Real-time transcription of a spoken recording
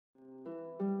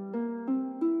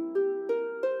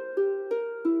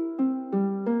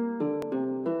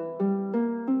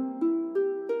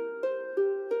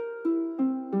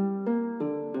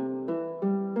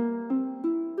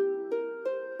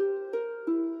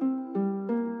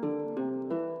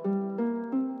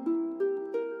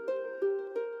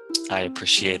I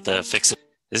appreciate the fix.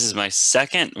 This is my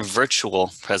second virtual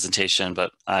presentation,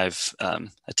 but I've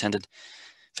attended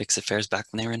Fix It fairs back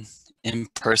when they were in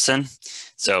person.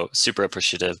 So super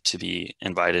appreciative to be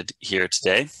invited here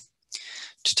today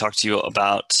to talk to you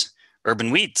about urban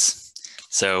weeds.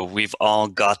 So we've all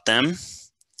got them,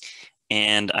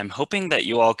 and I'm hoping that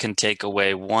you all can take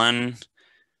away one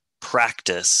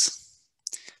practice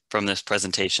from this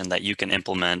presentation that you can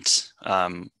implement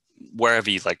wherever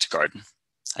you'd like to garden.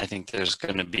 I think there's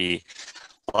going to be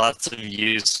lots of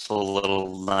useful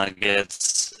little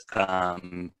nuggets,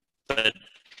 but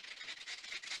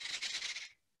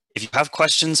if you have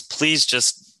questions, please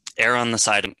just err on the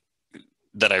side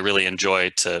that I really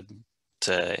enjoy to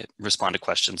respond to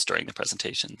questions during the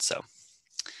presentation. So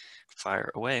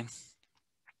fire away.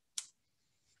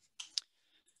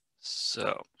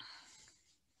 So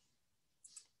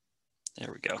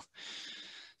there we go.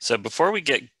 So before we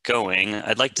get going,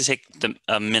 I'd like to take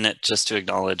a minute just to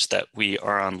acknowledge that we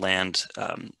are on land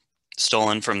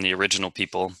stolen from the original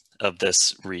people of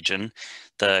this region.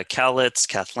 The Cowlitz,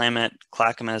 Cathlamet,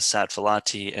 Clackamas,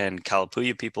 Satphalati, and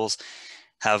Kalapuya peoples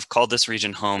have called this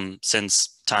region home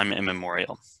since time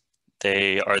immemorial.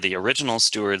 They are the original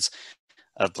stewards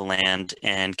of the land,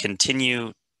 and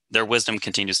their wisdom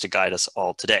continues to guide us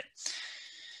all today.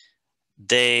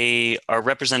 They are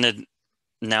represented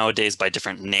nowadays by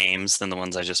different names than the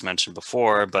ones I just mentioned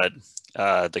before, but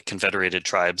the Confederated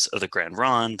Tribes of the Grand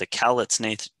Ronde, the Cowlitz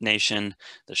Nation,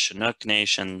 the Chinook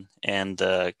Nation, and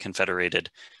the Confederated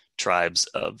Tribes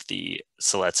of the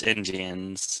Siletz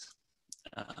Indians,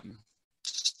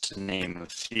 just to name a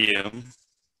few.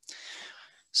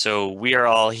 So we are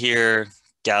all here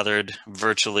gathered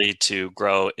virtually to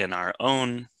grow in our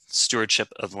own stewardship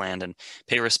of land and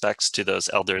pay respects to those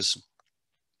elders.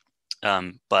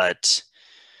 But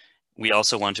we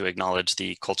also want to acknowledge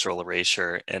the cultural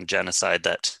erasure and genocide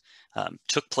that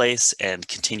took place and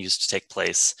continues to take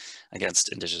place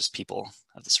against Indigenous people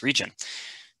of this region.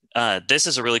 This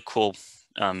is a really cool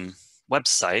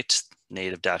website,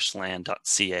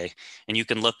 native-land.ca, and you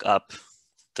can look up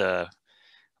the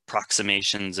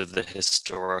approximations of the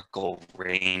historical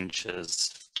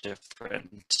ranges of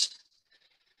different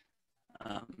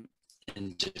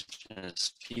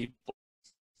Indigenous people.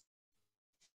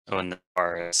 Oh, and the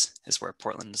bar is where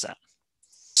Portland is at.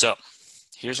 So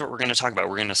here's what we're going to talk about.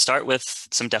 We're going to start with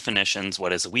some definitions.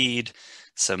 What is a weed?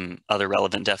 Some other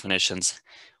relevant definitions.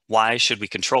 Why should we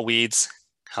control weeds?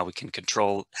 How we can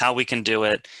do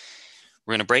it.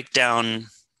 We're going to break down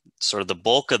sort of the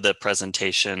bulk of the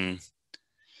presentation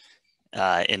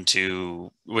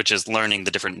which is learning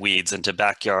the different weeds, into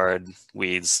backyard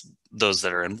weeds, those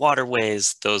that are in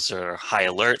waterways, those that are high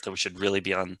alert that we should really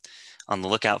be on the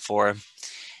lookout for.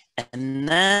 And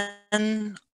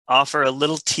then offer a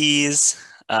little tease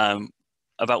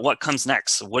about what comes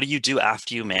next. So what do you do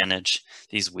after you manage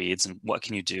these weeds, and what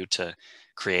can you do to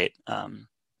create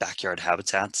backyard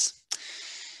habitats?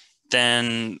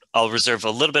 Then I'll reserve a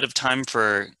little bit of time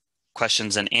for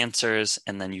questions and answers,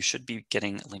 and then you should be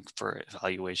getting a link for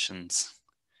evaluations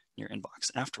in your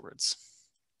inbox afterwards.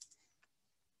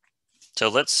 So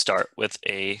let's start with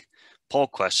a poll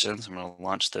question. So I'm going to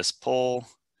launch this poll.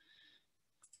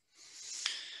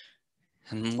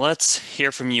 And let's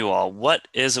hear from you all. What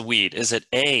is a weed? Is it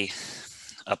A,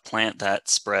 a plant that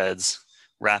spreads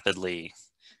rapidly?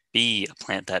 B, a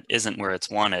plant that isn't where it's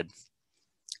wanted?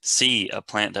 C, a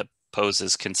plant that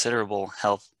poses considerable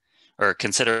health or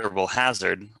considerable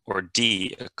hazard? Or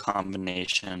D, a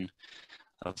combination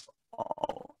of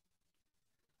all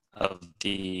of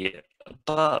the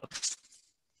above?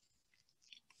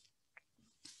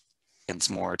 And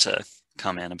some more to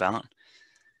come in about.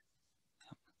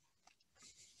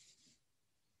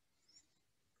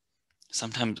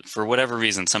 Sometimes, for whatever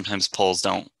reason, sometimes polls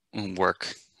don't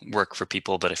work for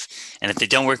people, but if they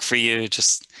don't work for you,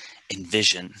 just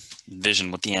envision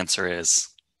what the answer is.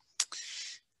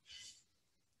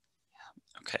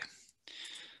 Okay,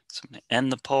 so I'm going to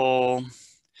end the poll,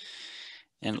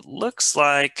 and it looks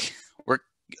like we're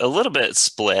a little bit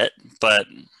split, but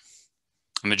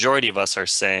a majority of us are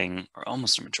saying, or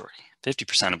almost a majority,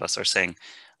 50% of us are saying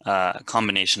a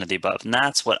combination of the above, and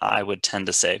that's what I would tend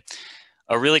to say.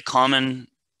 A really common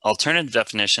alternative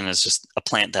definition is just a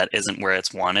plant that isn't where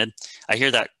it's wanted. I hear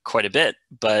that quite a bit,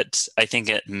 but I think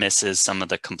it misses some of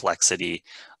the complexity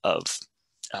of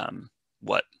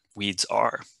what weeds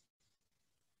are.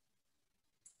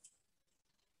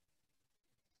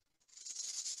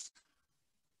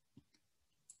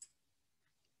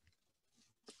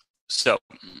 So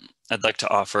I'd like to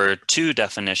offer two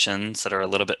definitions that are a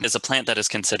little bit. Is a plant that is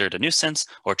considered a nuisance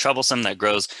or troublesome that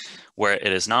grows where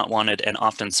it is not wanted and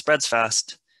often spreads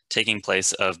fast taking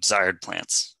place of desired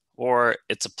plants, or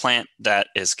it's a plant that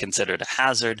is considered a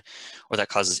hazard or that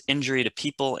causes injury to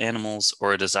people, animals,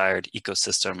 or a desired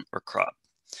ecosystem or crop.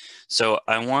 So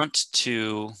I want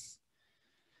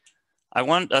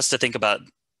us to think about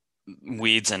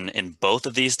weeds in both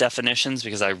of these definitions,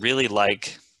 because I really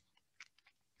like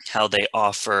how they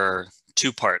offer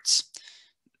two parts.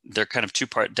 They're kind of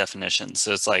two-part definitions.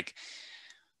 So it's like,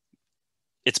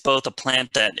 it's both a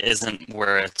plant that isn't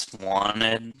where it's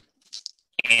wanted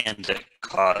and it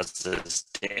causes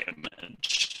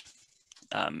damage.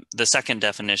 The second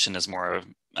definition is more of,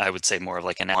 I would say, more of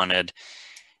like an wanted,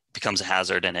 becomes a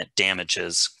hazard and it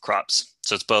damages crops.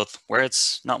 So it's both where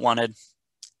it's not wanted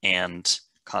and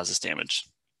causes damage.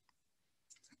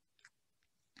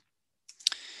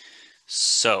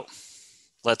 So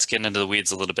let's get into the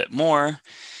weeds a little bit more.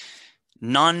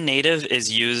 Non-native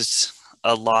is used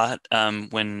a lot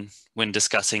when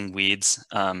discussing weeds,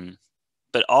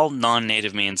 but all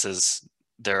non-native means is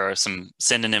there are some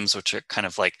synonyms which are kind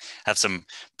of like have some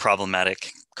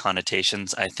problematic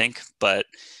connotations, I think, but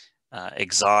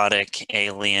exotic,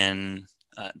 alien,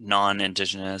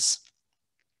 non-indigenous.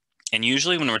 And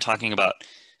usually when we're talking about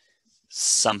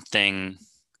something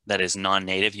that is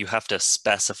non-native, you have to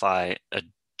specify a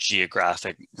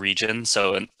geographic region.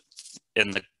 So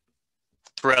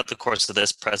throughout the course of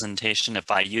this presentation,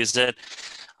 if I use it,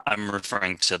 I'm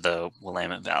referring to the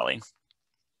Willamette Valley.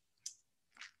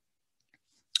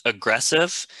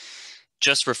 Aggressive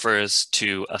just refers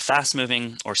to a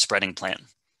fast-moving or spreading plant.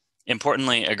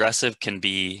 Importantly, aggressive can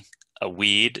be a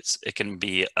weed, it can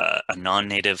be a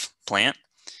non-native plant.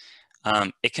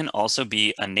 It can also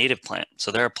be a native plant.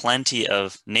 So there are plenty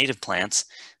of native plants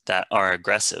that are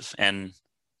aggressive, and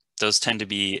those tend to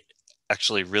be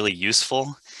actually really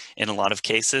useful in a lot of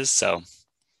cases. So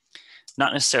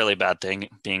not necessarily a bad thing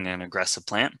being an aggressive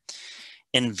plant.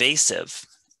 Invasive.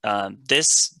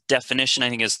 This definition, I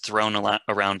think, is thrown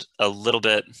around a little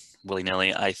bit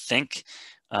willy-nilly. I think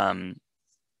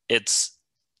it's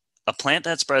a plant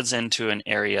that spreads into an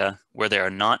area where they are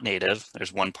not native,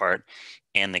 there's one part,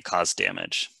 and they cause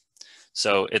damage.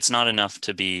 So it's not enough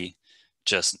to be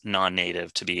just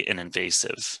non-native to be an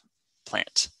invasive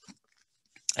plant.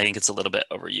 I think it's a little bit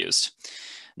overused.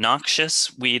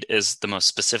 Noxious weed is the most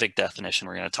specific definition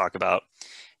we're going to talk about.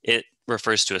 It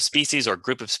refers to a species or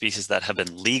group of species that have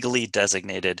been legally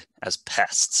designated as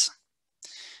pests.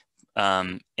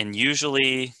 And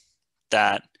usually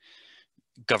that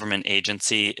government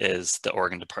agency is the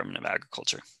Oregon Department of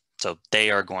Agriculture. So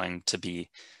they are going to be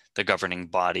the governing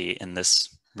body in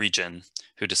this region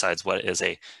who decides what is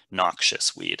a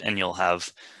noxious weed. And you'll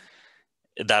have,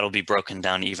 that'll be broken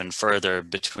down even further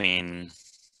between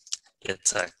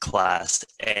it's a class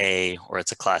A or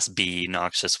it's a class B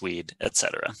noxious weed,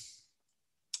 etc.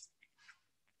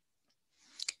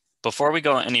 Before we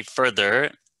go any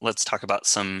further, let's talk about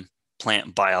some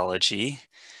plant biology.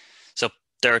 So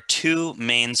there are two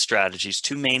main strategies,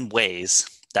 two main ways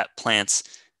that plants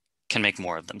can make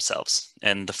more of themselves.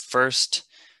 And the first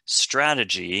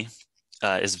strategy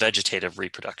is vegetative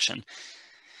reproduction.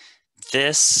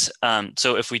 This,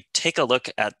 so if we take a look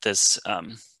at this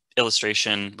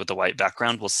illustration with the white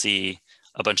background, we'll see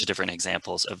a bunch of different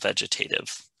examples of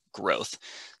vegetative growth.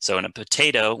 So in a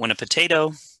potato, when a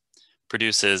potato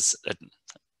produces a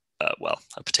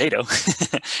potato,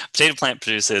 potato plant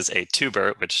produces a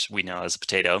tuber, which we know as a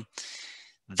potato.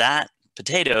 That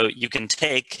potato you can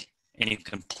take and you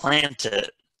can plant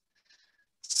it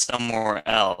somewhere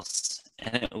else,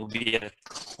 and it will be a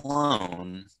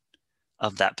clone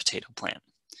of that potato plant.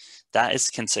 That is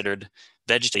considered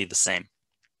vegetatively the same.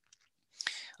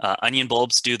 Onion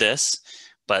bulbs do this,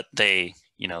 but they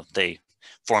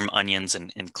form onions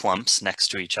in clumps next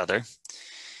to each other.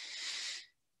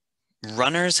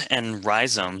 Runners and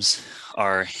rhizomes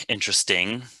are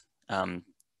interesting.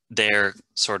 They're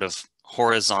sort of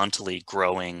horizontally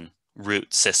growing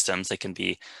root systems. They can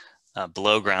be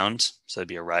below ground, so it'd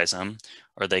be a rhizome,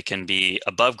 or they can be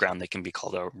above ground. They can be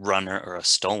called a runner or a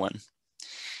stolon.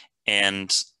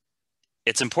 And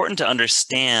it's important to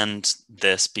understand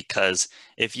this because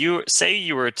if you say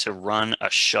you were to run a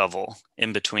shovel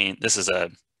in between, this is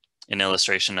an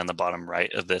illustration on the bottom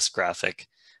right of this graphic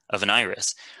of an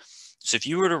iris. So if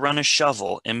you were to run a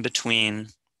shovel in between,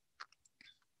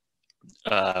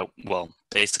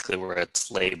 basically where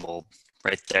it's labeled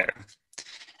right there,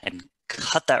 and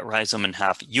cut that rhizome in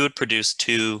half, you would produce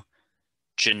two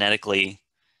genetically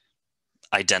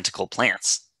identical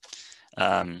plants.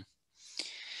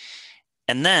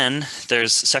 And then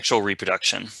there's sexual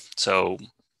reproduction. So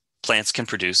plants can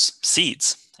produce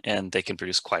seeds, and they can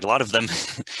produce quite a lot of them.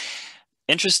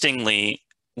 Interestingly,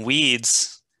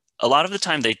 weeds a lot of the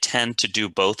time they tend to do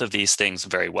both of these things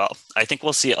very well. I think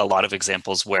we'll see a lot of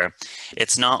examples where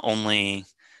it's not only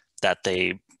that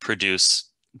they produce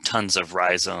tons of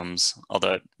rhizomes,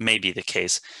 although it may be the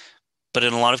case, but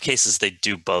in a lot of cases they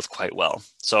do both quite well.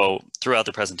 So throughout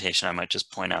the presentation, I might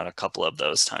just point out a couple of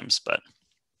those times, but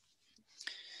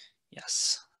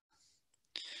yes.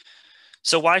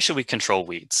 So why should we control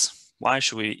weeds? Why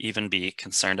should we even be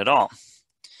concerned at all?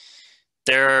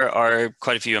 There are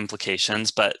quite a few implications,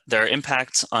 but there are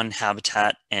impacts on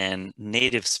habitat and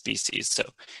native species. So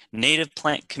native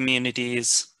plant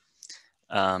communities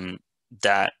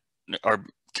that are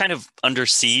kind of under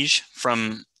siege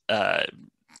from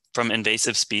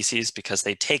invasive species because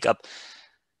they take up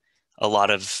a lot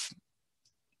of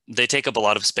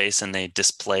space and they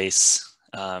displace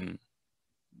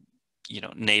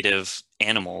native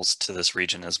animals to this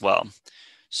region as well.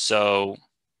 So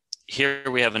here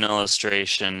we have an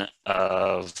illustration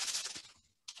of,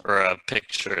 or a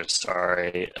picture,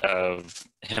 sorry, of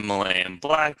Himalayan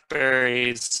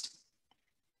blackberries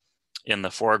in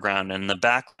the foreground. And in the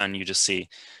background, you just see,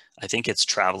 I think it's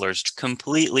travelers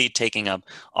completely taking up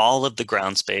all of the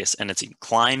ground space, and it's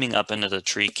climbing up into the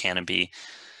tree canopy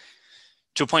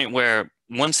to a point where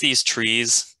once these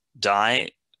trees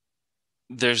die,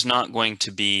 there aren't going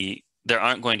to be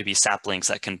saplings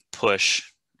that can push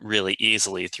really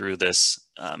easily through this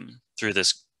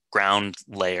ground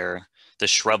layer, the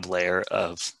shrub layer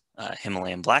of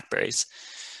Himalayan blackberries.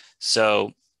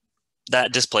 So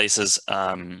that displaces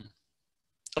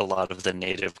a lot of the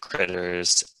native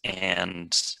critters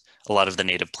and a lot of the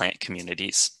native plant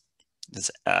communities.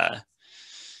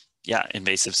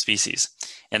 Invasive species.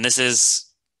 And this is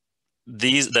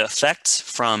the effects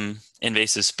from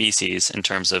invasive species in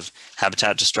terms of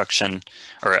habitat destruction,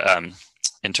 or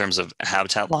in terms of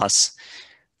habitat loss,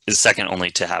 is second only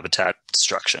to habitat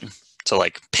destruction. So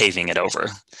like paving it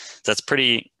over. That's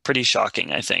pretty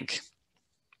shocking, I think.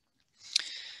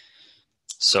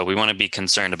 So we want to be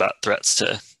concerned about threats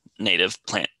to native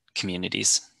plant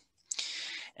communities.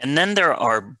 And then there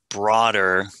are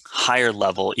broader, higher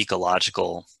level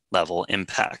ecological level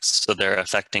impacts. So they're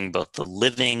affecting both the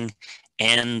living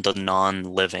and the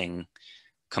non-living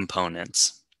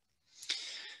components.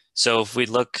 So if we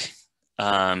look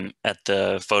at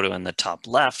the photo in the top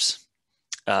left,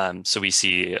 so we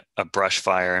see a brush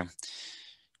fire.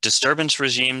 Disturbance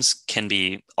regimes can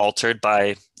be altered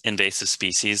by invasive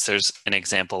species. There's an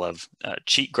example of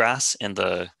cheatgrass in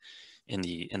the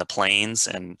plains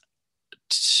and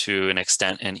to an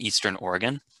extent in eastern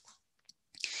Oregon.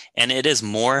 And it is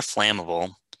more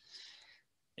flammable.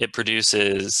 It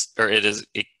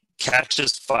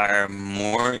catches fire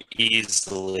more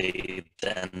easily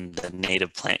than the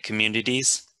native plant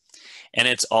communities. And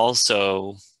it's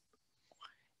also,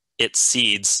 its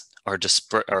seeds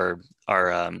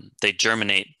they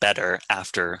germinate better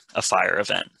after a fire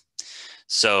event.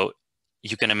 So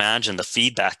you can imagine the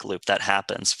feedback loop that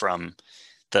happens from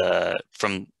the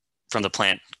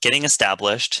plant getting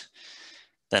established,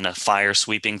 then a fire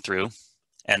sweeping through,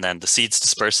 and then the seeds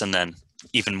disperse, and then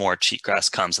even more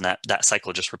cheatgrass comes, and that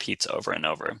cycle just repeats over and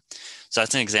over. So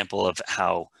that's an example of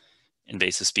how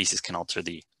invasive species can alter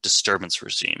the disturbance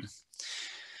regime.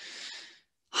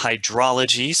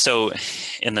 Hydrology. So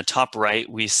in the top right,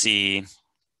 we see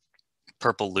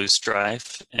purple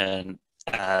loosestrife and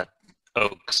at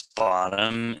Oaks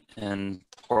Bottom in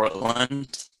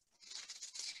Portland.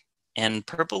 And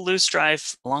purple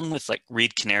loosestrife, along with like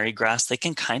reed canary grass, they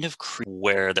can kind of creep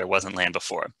where there wasn't land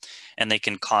before. And they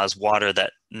can cause water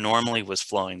that normally was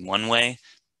flowing one way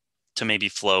to maybe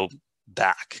flow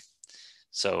back.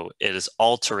 So it is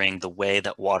altering the way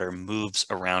that water moves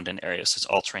around an area. So it's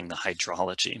altering the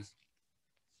hydrology.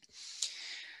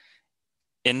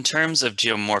 In terms of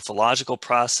geomorphological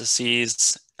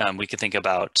processes, we could think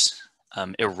about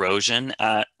erosion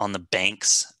on the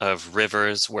banks of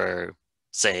rivers where,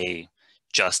 say,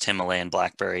 just Himalayan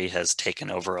blackberry has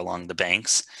taken over along the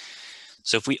banks.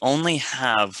 So if we only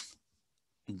have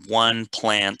one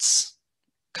plant's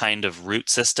kind of root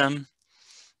system,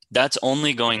 that's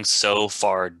only going so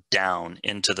far down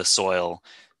into the soil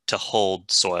to hold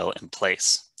soil in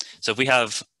place. So if we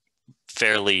have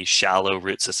fairly shallow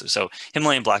root systems, so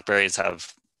Himalayan blackberries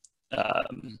have,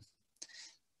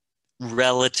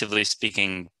 relatively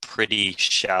speaking, pretty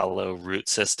shallow root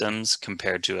systems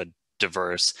compared to a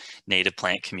diverse native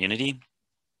plant community.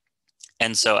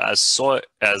 And so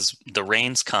as the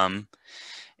rains come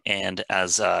and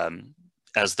as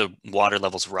the water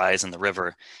levels rise in the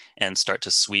river and start to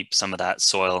sweep some of that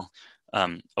soil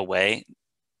away,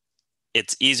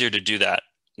 it's easier to do that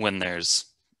when there's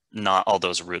not all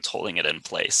those roots holding it in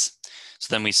place.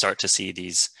 So then we start to see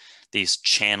these this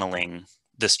channeling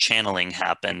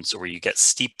happens where you get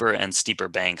steeper and steeper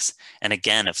banks, and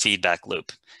again, a feedback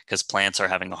loop, because plants are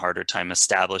having a harder time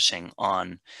establishing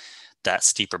on that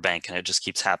steeper bank, and it just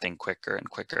keeps happening quicker and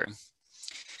quicker.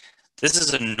 This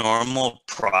is a normal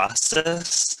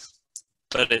process,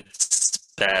 but it's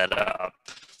sped up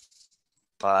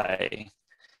by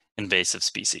invasive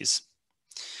species.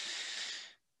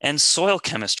 And soil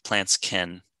chemist plants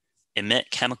can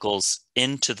emit chemicals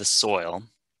into the soil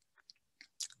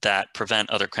that prevent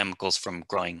other chemicals from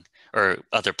growing, or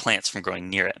other plants from growing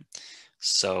near it.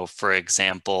 So for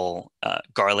example,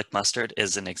 garlic mustard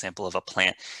is an example of a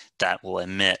plant that will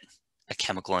emit a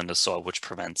chemical into soil which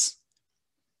prevents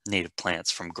native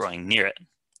plants from growing near it,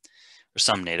 or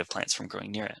some native plants from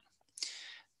growing near it.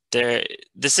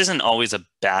 This isn't always a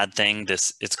bad thing.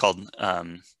 It's called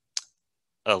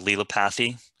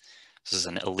allelopathy. This is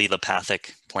an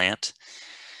allelopathic plant.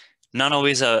 Not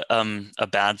always a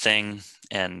bad thing,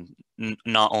 and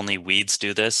not only weeds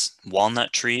do this.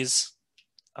 Walnut trees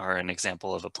are an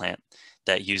example of a plant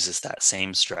that uses that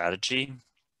same strategy.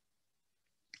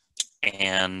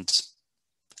 And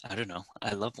I don't know,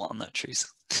 I love walnut trees.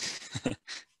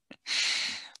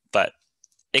 But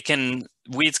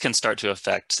weeds can start to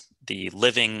affect the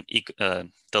living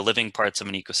parts of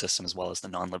an ecosystem as well as the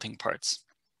non-living parts.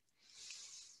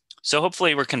 So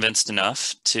hopefully we're convinced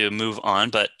enough to move on,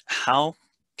 but how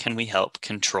can we help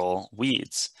control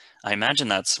weeds? I imagine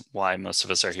that's why most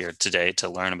of us are here today, to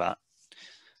learn about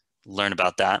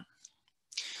that.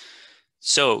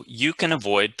 So you can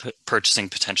avoid purchasing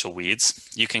potential weeds.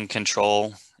 You can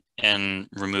control and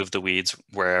remove the weeds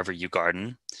wherever you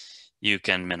garden. You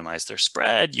can minimize their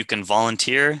spread. You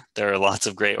volunteer. There are lots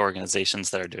of great organizations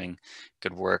that are doing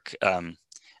good work.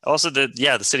 Also,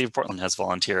 the city of Portland has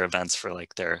volunteer events for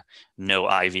like their No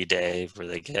Ivy Day, where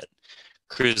they get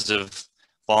crews of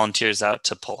volunteers out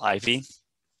to pull ivy.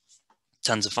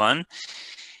 Tons of fun.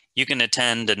 You can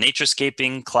attend a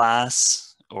naturescaping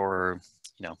class, or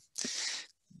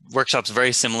workshops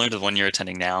very similar to the one you're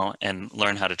attending now, and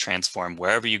learn how to transform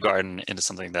wherever you garden into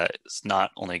something that is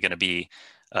not only going to be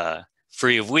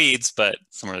free of weeds, but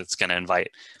somewhere that's going to invite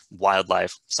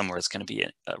wildlife, somewhere it's going to be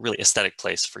a really aesthetic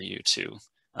place for you to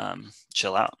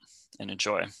chill out and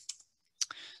enjoy.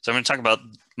 So I'm going to talk about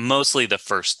mostly the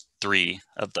first three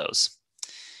of those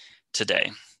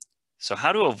today. So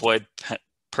how to avoid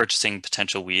purchasing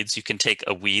potential weeds? You can take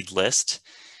a weed list,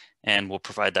 and we'll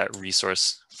provide that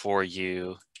resource for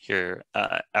you here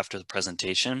after the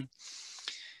presentation.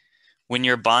 When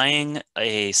you're buying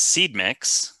a seed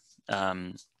mix,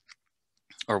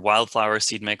 or wildflower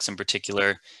seed mix in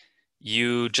particular,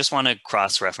 you just want to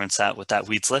cross-reference that with that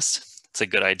weeds list. It's a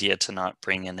good idea to not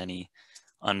bring in any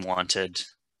unwanted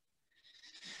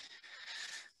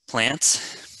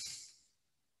plants.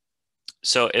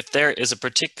 So if there is a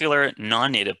particular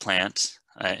non-native plant,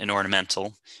 an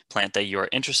ornamental plant that you're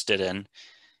interested in,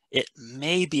 it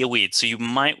may be a weed. So you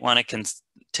might want to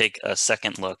take a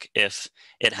second look if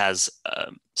it has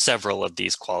several of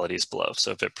these qualities below.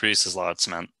 So if it produces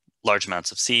large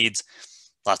amounts of seeds,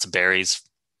 lots of berries,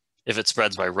 if it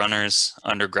spreads by runners,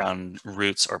 underground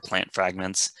roots, or plant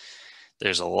fragments,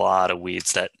 there's a lot of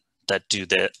weeds that do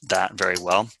that very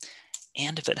well.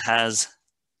 And if it has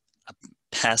a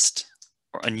pest,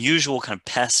 or unusual kind of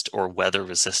pest or weather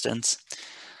resistance,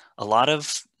 a lot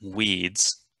of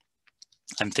weeds,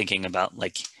 I'm thinking about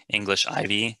like English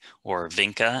ivy or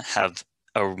vinca, have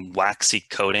a waxy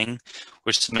coating,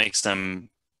 which makes them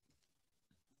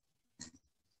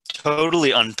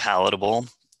totally unpalatable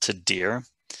to deer.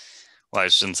 Well, I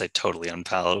shouldn't say totally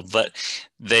unpalatable, but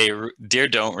deer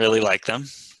don't really like them,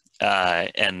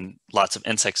 and lots of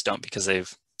insects don't, because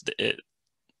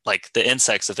like the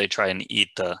insects, if they try and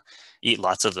eat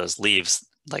lots of those leaves,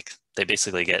 like they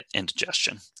basically get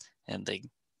indigestion, and they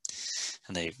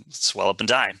swell up and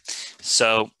die.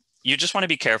 So you just want to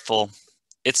be careful.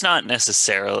 It's not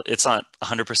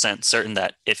 100% certain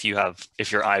that if you're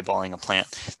eyeballing a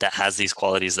plant that has these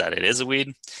qualities that it is a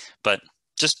weed, but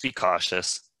just be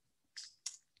cautious.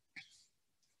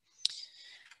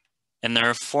 And there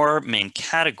are four main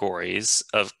categories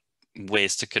of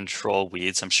ways to control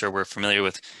weeds. I'm sure we're familiar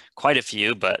with quite a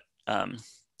few, but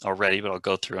already, but I'll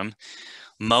go through them.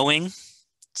 Mowing,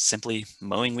 simply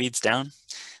mowing weeds down.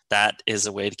 That is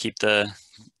a way to keep the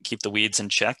weeds in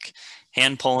check.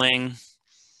 Hand pulling,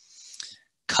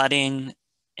 cutting,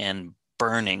 and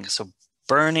burning. So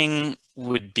burning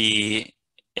would be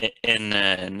in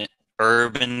an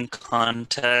urban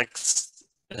context.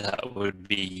 That would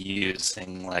be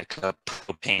using like a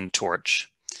propane torch.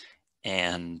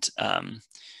 And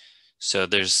so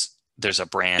there's a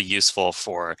brand useful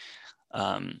for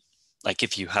like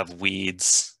if you have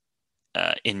weeds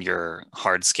in your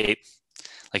hardscape,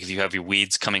 like if you have your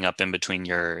weeds coming up in between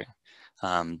your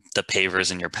the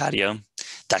pavers in your patio,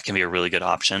 that can be a really good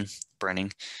option,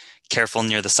 burning. Careful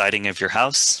near the siding of your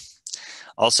house.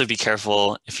 Also be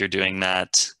careful if you're doing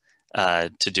that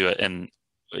to do it in,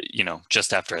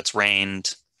 just after it's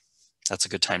rained. That's a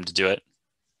good time to do it.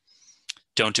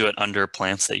 Don't do it under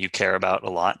plants that you care about a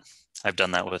lot. I've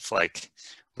done that with like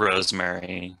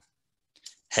rosemary,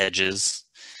 hedges.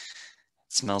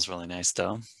 It smells really nice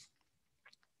though.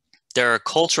 There are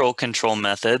cultural control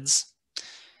methods.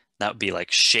 That would be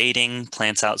like shading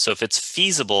plants out. So if it's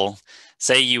feasible,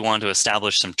 say you want to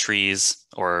establish some trees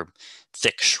or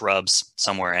thick shrubs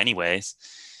somewhere anyways,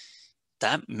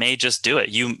 that may just do it.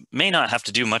 You may not have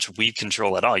to do much weed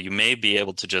control at all. You may be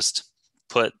able to just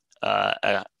put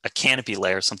a canopy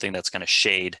layer, something that's going to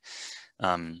shade.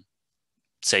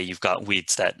 Say you've got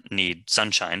weeds that need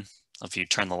sunshine. If you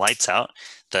turn the lights out,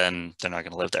 then they're not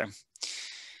going to live there.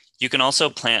 You can also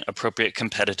plant appropriate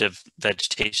competitive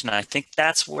vegetation. I think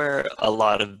that's where a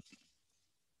lot of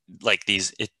like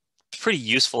these, it's pretty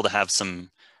useful to have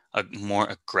some more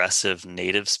aggressive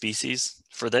native species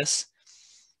for this,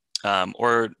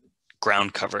 or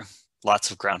ground cover. Lots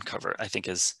of ground cover, I think,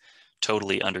 is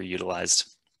totally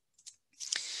underutilized.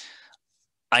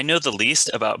 I know the least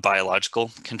about biological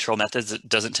control methods. It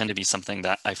doesn't tend to be something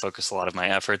that I focus a lot of my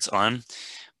efforts on,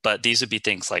 but these would be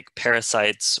things like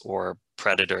parasites or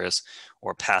predators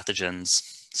or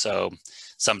pathogens. So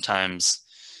sometimes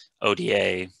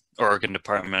ODA, Oregon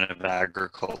Department of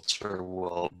Agriculture,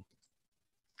 will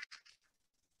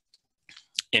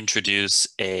introduce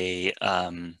a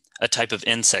type of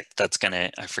insect that's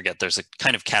gonna, I forget, there's a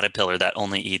kind of caterpillar that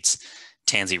only eats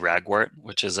tansy ragwort,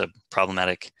 which is a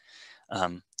problematic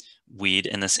weed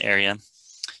in this area.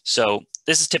 So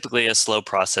this is typically a slow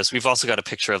process. We've also got a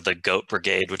picture of the goat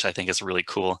brigade, which I think is really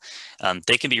cool.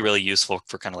 They can be really useful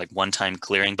for kind of like one-time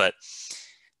clearing, but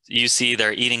you see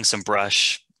they're eating some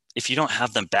brush. If you don't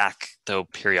have them back though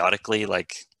periodically,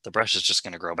 like the brush is just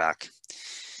going to grow back.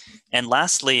 And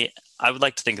lastly, I would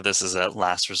like to think of this as a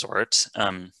last resort,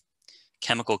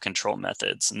 chemical control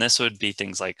methods. And this would be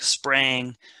things like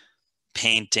spraying,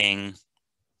 painting.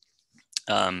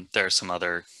 There are some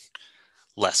other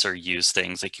lesser used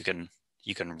things, like you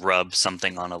can rub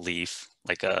something on a leaf,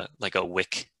 like a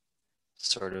wick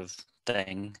sort of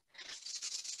thing.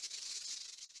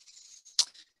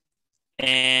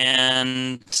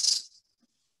 And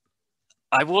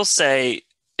I will say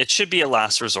it should be a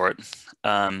last resort.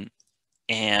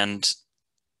 And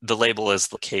the label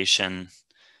is location,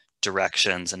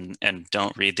 directions, and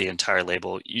don't read the entire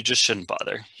label. You just shouldn't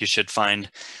bother. You should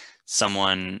find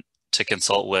someone to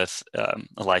consult with,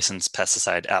 a licensed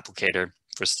pesticide applicator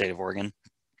for the state of Oregon.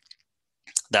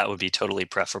 That would be totally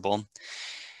preferable.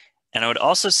 And I would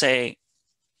also say,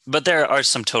 but there are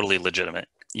some totally legitimate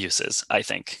uses, I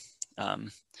think,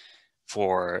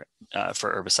 for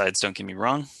herbicides, don't get me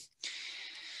wrong.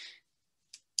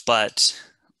 But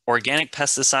organic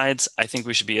pesticides, I think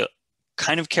we should be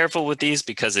kind of careful with these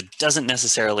because it doesn't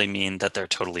necessarily mean that they're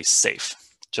totally safe.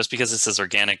 Just because it says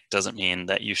organic doesn't mean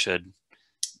that you should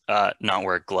not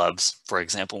wear gloves, for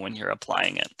example, when you're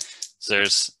applying it. So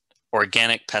there's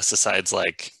organic pesticides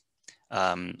like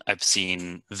I've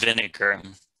seen vinegar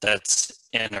that's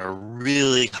in a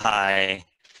really high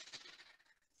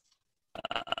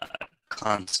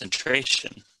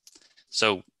concentration.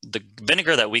 So the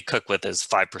vinegar that we cook with is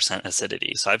 5%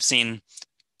 acidity. So I've seen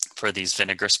for these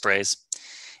vinegar sprays,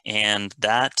 and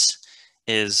that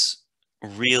is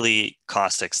really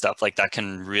caustic stuff. Like that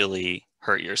can really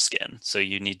hurt your skin. So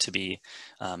you need to be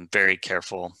very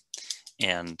careful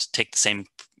and take the same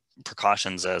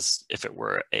precautions as if it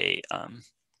were a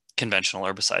conventional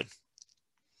herbicide.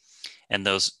 And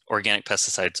those organic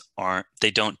pesticides aren't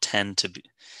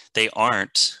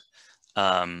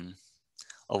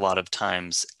a lot of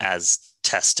times as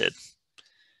tested.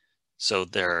 So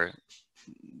the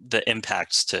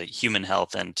impacts to human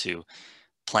health and to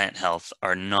plant health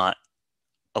are not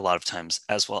a lot of times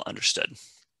as well understood.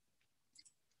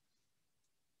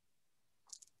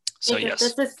 So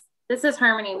yes. This is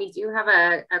Harmony. We do have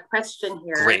a question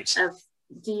here. Great.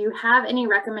 Do you have any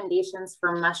recommendations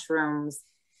for mushrooms?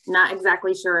 Not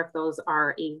exactly sure if those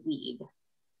are a weed.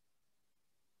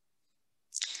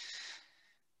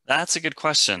 That's a good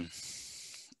question.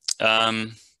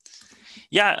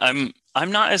 Yeah,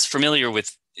 I'm not as familiar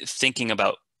with thinking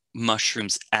about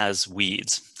mushrooms as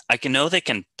weeds. I can know they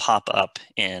can pop up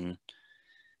in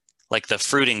like the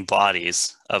fruiting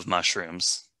bodies of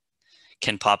mushrooms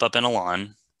can pop up in a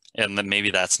lawn and then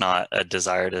maybe that's not a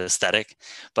desired aesthetic.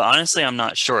 But honestly, I'm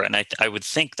not sure. And I would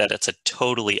think that it's a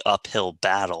totally uphill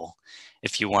battle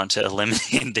if you want to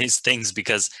eliminate these things,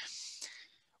 because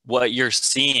what you're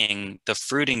seeing, the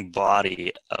fruiting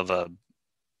body of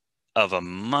a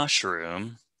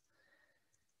mushroom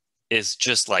is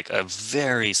just like a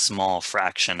very small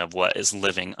fraction of what is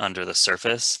living under the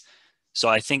surface. So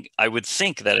I would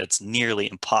think that it's nearly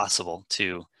impossible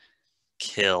to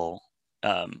kill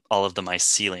all of the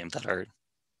mycelium that are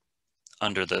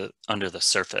under the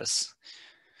surface.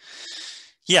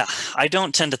 Yeah, I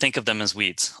don't tend to think of them as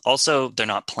weeds. Also, they're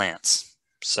not plants,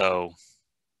 so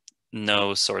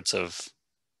no sorts of,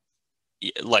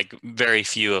 like, very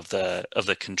few of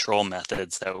the control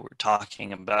methods that we're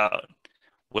talking about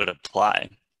would apply.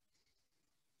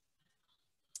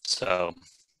 So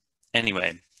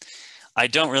anyway, I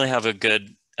don't really have a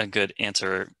good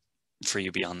answer for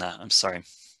you beyond that. I'm sorry.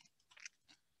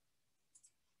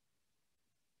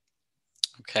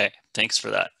 Okay, thanks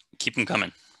for that. Keep them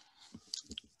coming.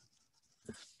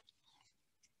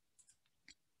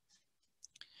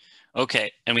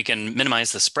 Okay, and we can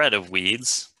minimize the spread of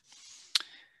weeds.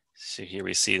 So here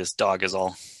we see this dog is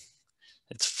all,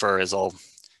 its fur is all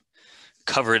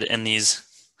covered in these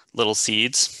little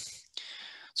seeds.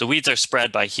 So weeds are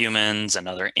spread by humans and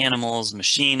other animals,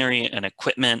 machinery and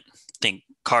equipment. Think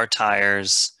car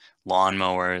tires,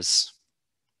 lawnmowers.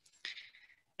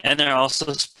 And they're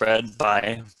also spread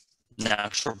by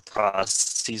natural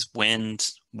processes,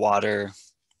 wind, water.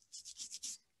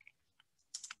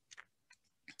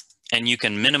 And you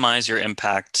can minimize your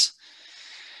impact.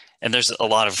 And there's a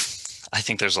lot of, I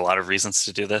think there's a lot of reasons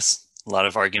to do this. A lot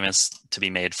of arguments to be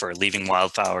made for leaving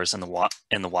wildflowers in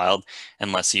the wild,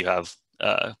 unless you have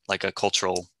like a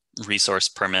cultural resource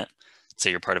permit.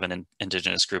 Say you're part of an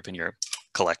indigenous group and you're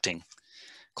collecting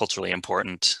culturally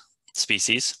important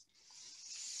species.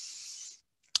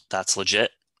 That's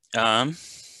legit.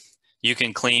 You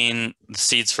can clean the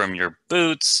seeds from your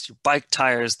boots, your bike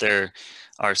tires. There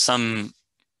are some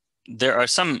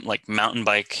like mountain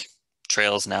bike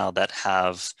trails now that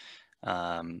have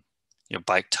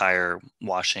bike tire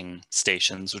washing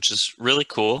stations, which is really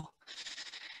cool.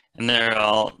 And there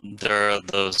are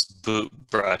those boot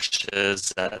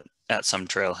brushes at some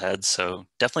trailheads, so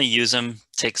definitely use them.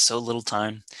 Takes so little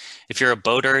time. If you're a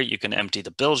boater, you can empty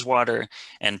the bilge water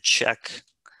and check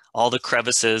all the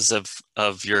crevices of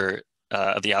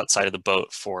the outside of the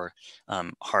boat for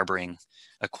harboring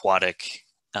aquatic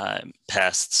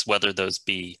pests, whether those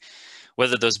be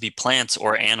plants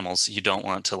or animals. You don't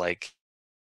want to, like,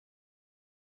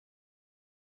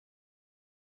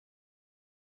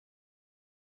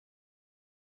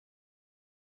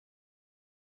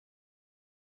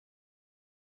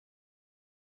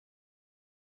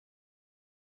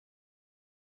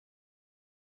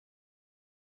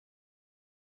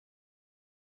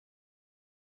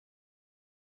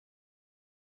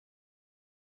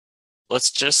 let's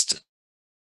just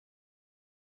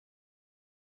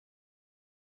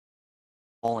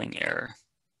polling error.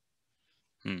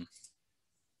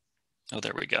 Oh,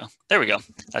 there we go. There we go.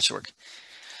 That should work.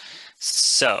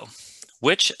 So,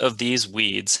 which of these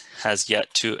weeds has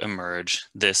yet to emerge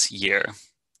this year?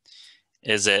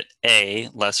 Is it A,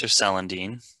 lesser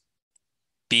celandine,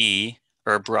 B,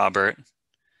 herb Robert,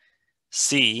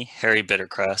 C, hairy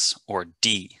bittercress, or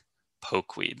D,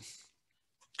 pokeweed?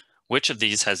 Which of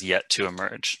these has yet to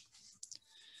emerge?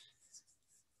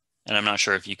 And I'm not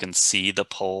sure if you can see the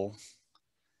poll,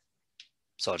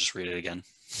 so I'll just read it again.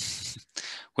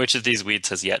 Which of these weeds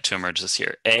has yet to emerge this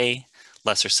year? A,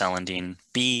 lesser celandine,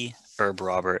 B, herb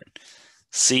Robert,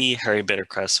 C, hairy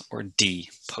bittercress, or D,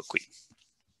 pokeweed?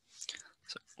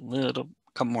 So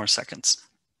couple more seconds.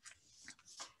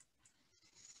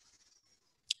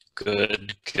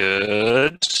 Good.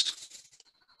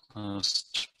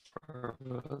 Most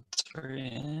votes are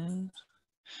in.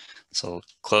 So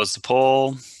close the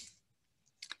poll.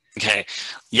 Okay,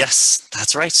 yes,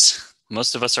 that's right.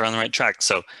 Most of us are on the right track.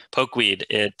 So pokeweed,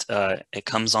 it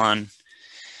comes on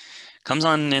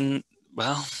in,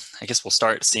 well, I guess we'll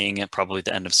start seeing it probably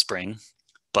the end of spring,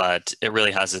 but it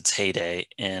really has its heyday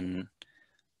in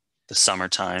the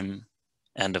summertime,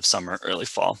 end of summer, early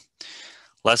fall.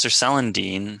 Lesser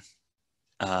celandine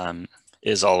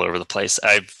is all over the place.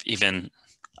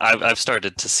 I've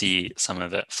started to see some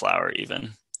of it flower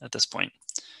even at this point.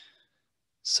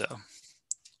 So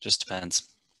just depends.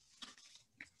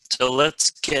 So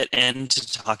let's get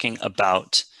into talking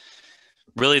about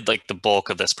really like the bulk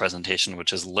of this presentation,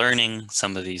 which is learning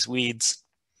some of these weeds,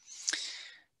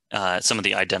 some of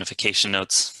the identification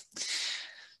notes.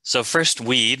 So first,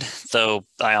 weed, though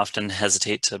I often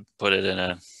hesitate to put it in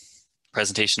a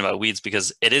presentation about weeds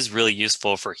because it is really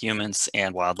useful for humans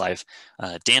and wildlife.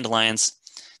 Dandelions.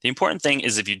 The important thing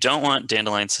is if you don't want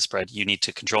dandelions to spread, you need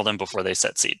to control them before they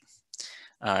set seed.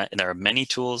 And there are many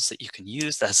tools that you can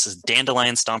use. That's this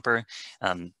dandelion stomper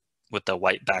with the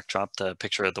white backdrop, the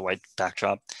picture of the white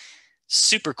backdrop.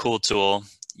 Super cool tool.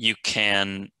 You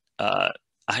can, I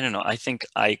don't know, I think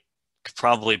I could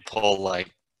probably pull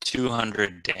like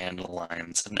 200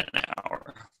 dandelions in an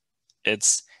hour.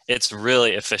 It's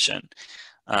really efficient.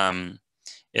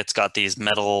 It's got these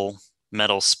metal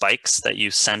spikes that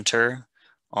you center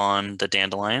on the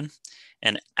dandelion.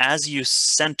 And as you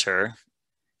center,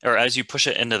 or as you push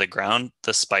it into the ground,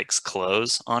 the spikes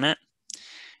close on it.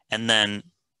 And then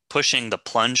pushing the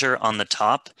plunger on the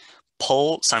top,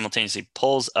 simultaneously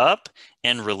pulls up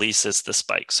and releases the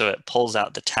spike. So it pulls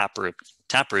out the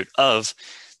taproot of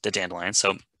the dandelion.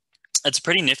 So it's a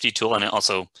pretty nifty tool, and it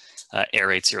also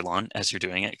aerates your lawn as you're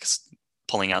doing it,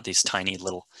 pulling out these tiny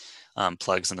little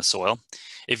plugs in the soil.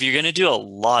 If you're going to do a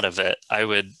lot of it, I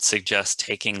would suggest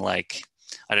taking like,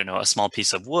 I don't know, a small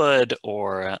piece of wood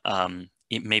or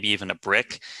maybe even a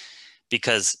brick,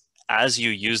 because as you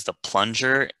use the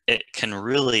plunger, it can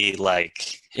really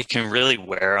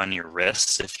wear on your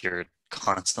wrists if you're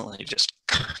constantly just.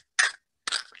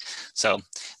 So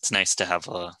it's nice to have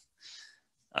a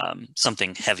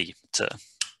something heavy to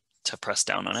press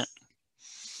down on it.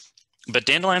 But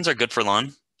dandelions are good for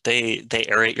lawn. They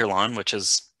aerate your lawn, which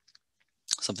is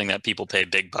something that people pay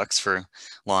big bucks for,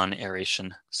 lawn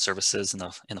aeration services in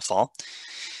the fall.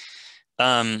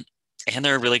 And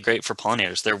they're really great for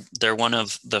pollinators. They're one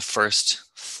of the first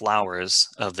flowers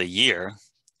of the year,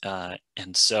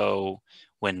 and so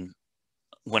when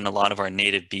a lot of our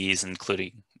native bees,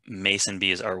 including mason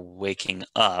bees, are waking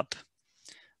up,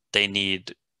 they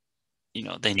need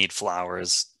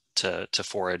flowers to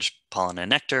forage pollen and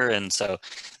nectar, and so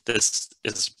this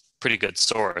is a pretty good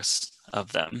source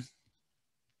of them.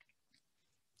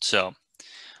 So,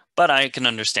 but I can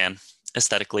understand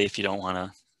aesthetically if you don't want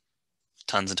to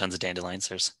tons and tons of dandelions.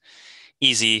 There's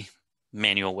easy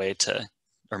manual way to,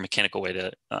 or mechanical way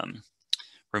to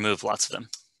remove lots of them.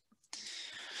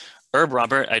 Herb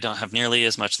Robert, I don't have nearly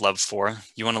as much love for.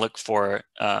 You want to look for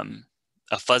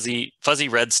a fuzzy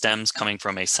red stems coming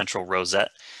from a central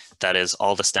rosette. That is,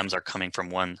 all the stems are coming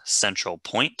from one central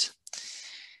point.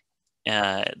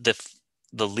 The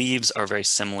leaves are very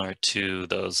similar to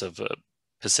those of a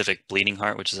Pacific bleeding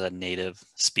heart, which is a native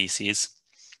species.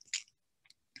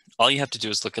 All you have to do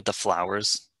is look at the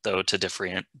flowers, though, to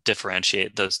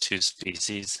differentiate those two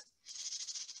species.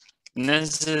 And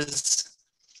this is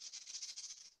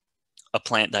a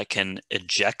plant that can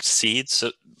eject seeds.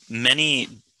 So many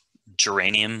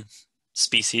geranium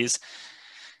species,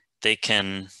 they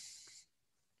can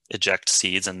eject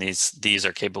seeds, and these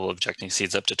are capable of ejecting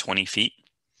seeds up to 20 feet.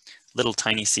 Little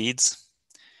tiny seeds.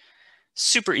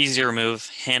 Super easy to remove.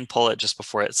 Hand pull it just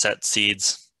before it sets seed.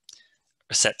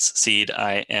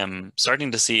 I am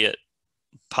starting to see it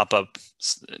pop up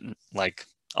like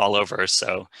all over,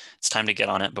 so it's time to get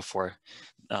on it before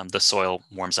the soil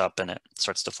warms up and it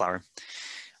starts to flower.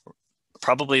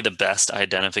 Probably the best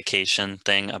identification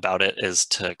thing about it is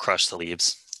to crush the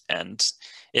leaves, and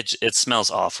it smells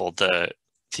awful.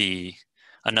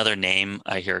 Another name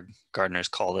I hear gardeners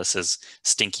call this is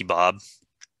Stinky Bob.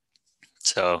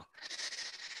 So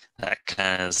that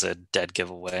kind of is a dead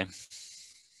giveaway.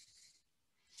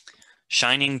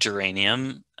 Shining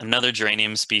geranium, another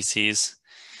geranium species,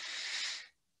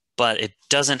 but it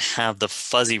doesn't have the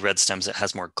fuzzy red stems. It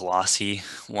has more glossy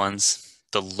ones.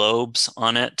 The lobes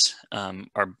on it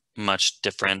are much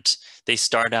different. They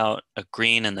start out a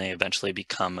green and they eventually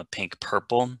become a pink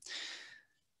purple.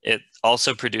 It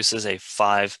also produces a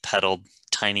 5-petaled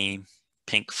tiny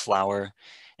pink flower,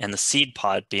 and the seed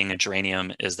pod, being a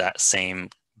geranium, is that same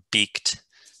beaked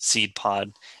seed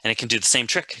pod, and it can do the same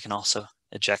trick. It can also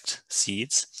eject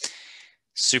seeds.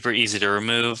 Super easy to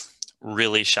remove,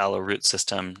 really shallow root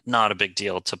system, not a big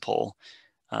deal to pull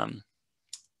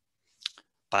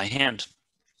by hand.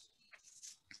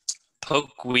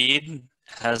 Pokeweed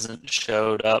hasn't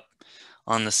showed up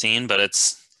on the scene, but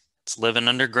it's living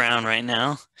underground right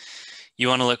now. You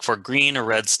want to look for green or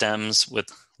red stems with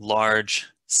large,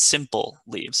 simple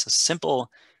leaves. So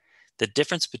simple, the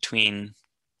difference between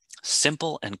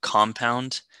simple and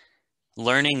compound,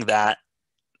 learning that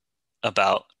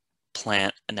about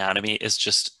plant anatomy is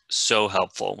just so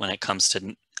helpful when it comes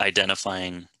to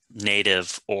identifying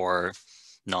native or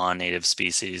non-native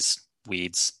species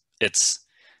weeds. It's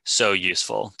so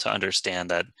useful to understand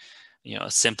that,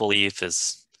 a simple leaf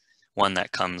is one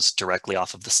that comes directly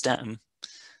off of the stem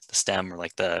or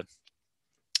like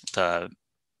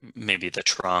maybe the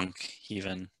trunk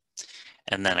even.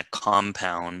 and then a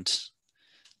compound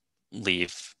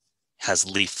leaf has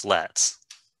leaflets.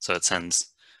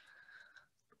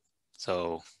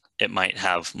 So it might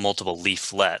have multiple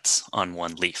leaflets on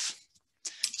one leaf.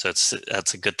 So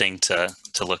that's a good thing to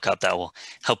look up. That will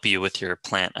help you with your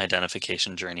plant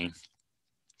identification journey.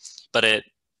 But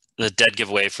the dead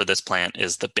giveaway for this plant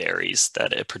is the berries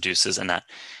that it produces in that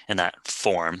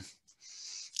form.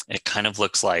 It kind of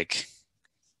looks like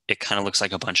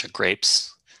a bunch of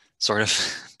grapes, sort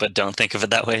of, but don't think of it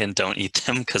that way and don't eat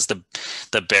them, because the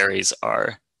berries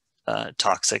are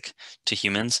toxic to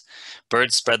humans.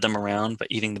 Birds spread them around by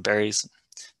eating the berries,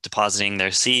 depositing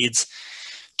their seeds.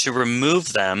 To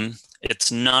remove them,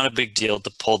 it's not a big deal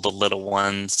to pull the little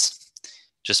ones.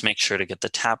 Just make sure to get the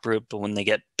taproot, but when they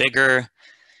get bigger,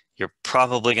 you're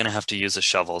probably going to have to use a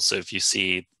shovel. So if you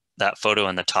see that photo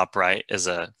in the top right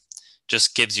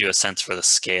just gives you a sense for the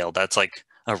scale. That's like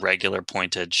a regular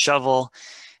pointed shovel.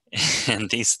 And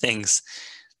these things,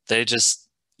 they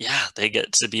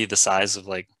get to be the size of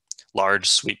like large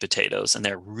sweet potatoes, and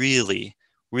they're really,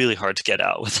 really hard to get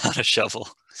out without a shovel.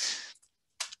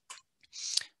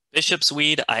 Bishop's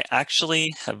weed,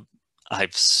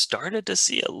 I've started to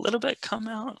see a little bit come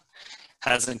out.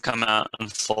 Hasn't come out in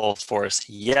full force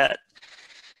yet,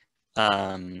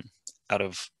 out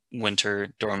of winter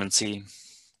dormancy.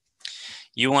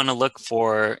 You want to look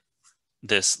for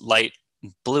this light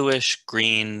bluish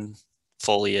green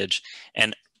foliage,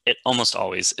 and it almost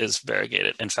always is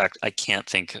variegated. In fact, I can't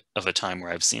think of a time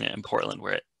where I've seen it in Portland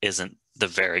where it isn't the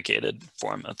variegated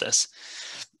form of this,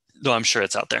 though I'm sure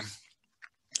it's out there.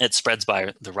 It spreads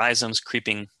by the rhizomes,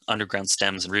 creeping underground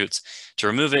stems and roots. To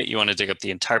remove it, you want to dig up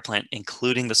the entire plant,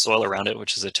 including the soil around it,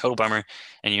 which is a total bummer,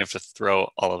 and you have to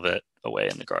throw all of it away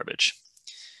in the garbage,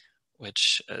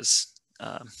 which is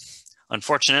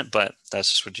unfortunate, but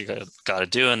that's just what you got to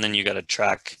do. And then you got to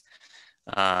track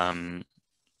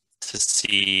to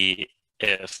see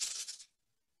if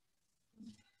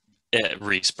it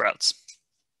resprouts,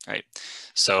 right?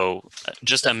 So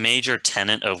just a major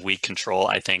tenet of weed control,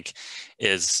 I think,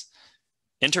 is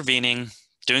intervening,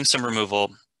 doing some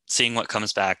removal, seeing what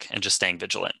comes back, and just staying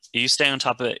vigilant. You stay on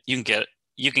top of it, you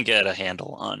can get a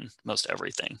handle on most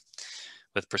everything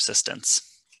with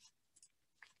persistence.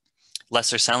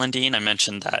 Lesser celandine, I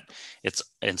mentioned that it's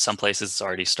in some places it's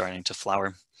already starting to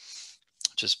flower,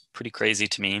 which is pretty crazy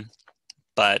to me.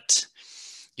 But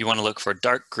you want to look for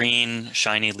dark green,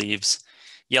 shiny leaves,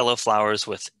 yellow flowers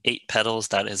with 8 petals.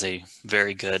 That is a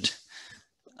very good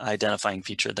identifying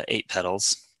feature, the 8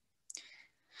 petals.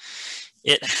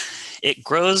 It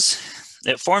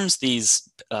forms these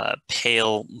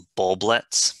pale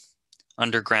bulblets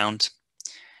underground,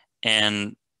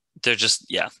 and they're just,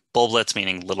 bulblets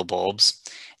meaning little bulbs,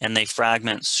 and they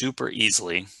fragment super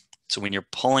easily. So when you're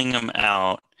pulling them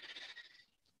out,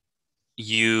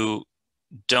 you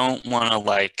don't want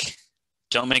to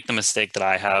don't make the mistake that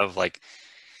I have, like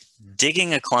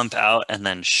digging a clump out and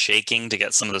then shaking to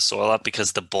get some of the soil up,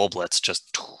 because the bulblets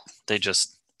just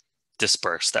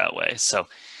disperse that way. So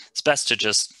it's best to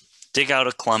just dig out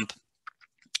a clump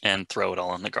and throw it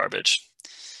all in the garbage.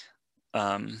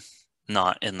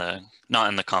 Not in the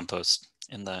compost,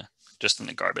 just in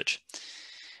the garbage.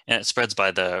 And it spreads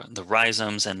by the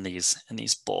rhizomes and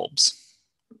these bulbs.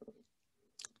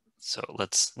 So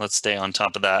let's stay on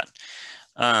top of that.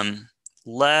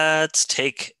 Let's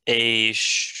take a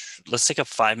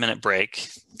 5-minute break.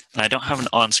 And I don't have an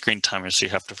on-screen timer, so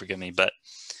you have to forgive me, but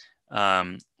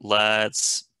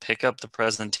let's pick up the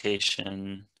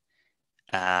presentation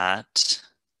at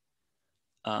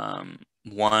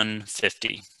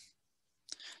 1:50.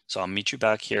 So I'll meet you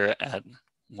back here at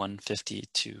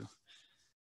 1:52.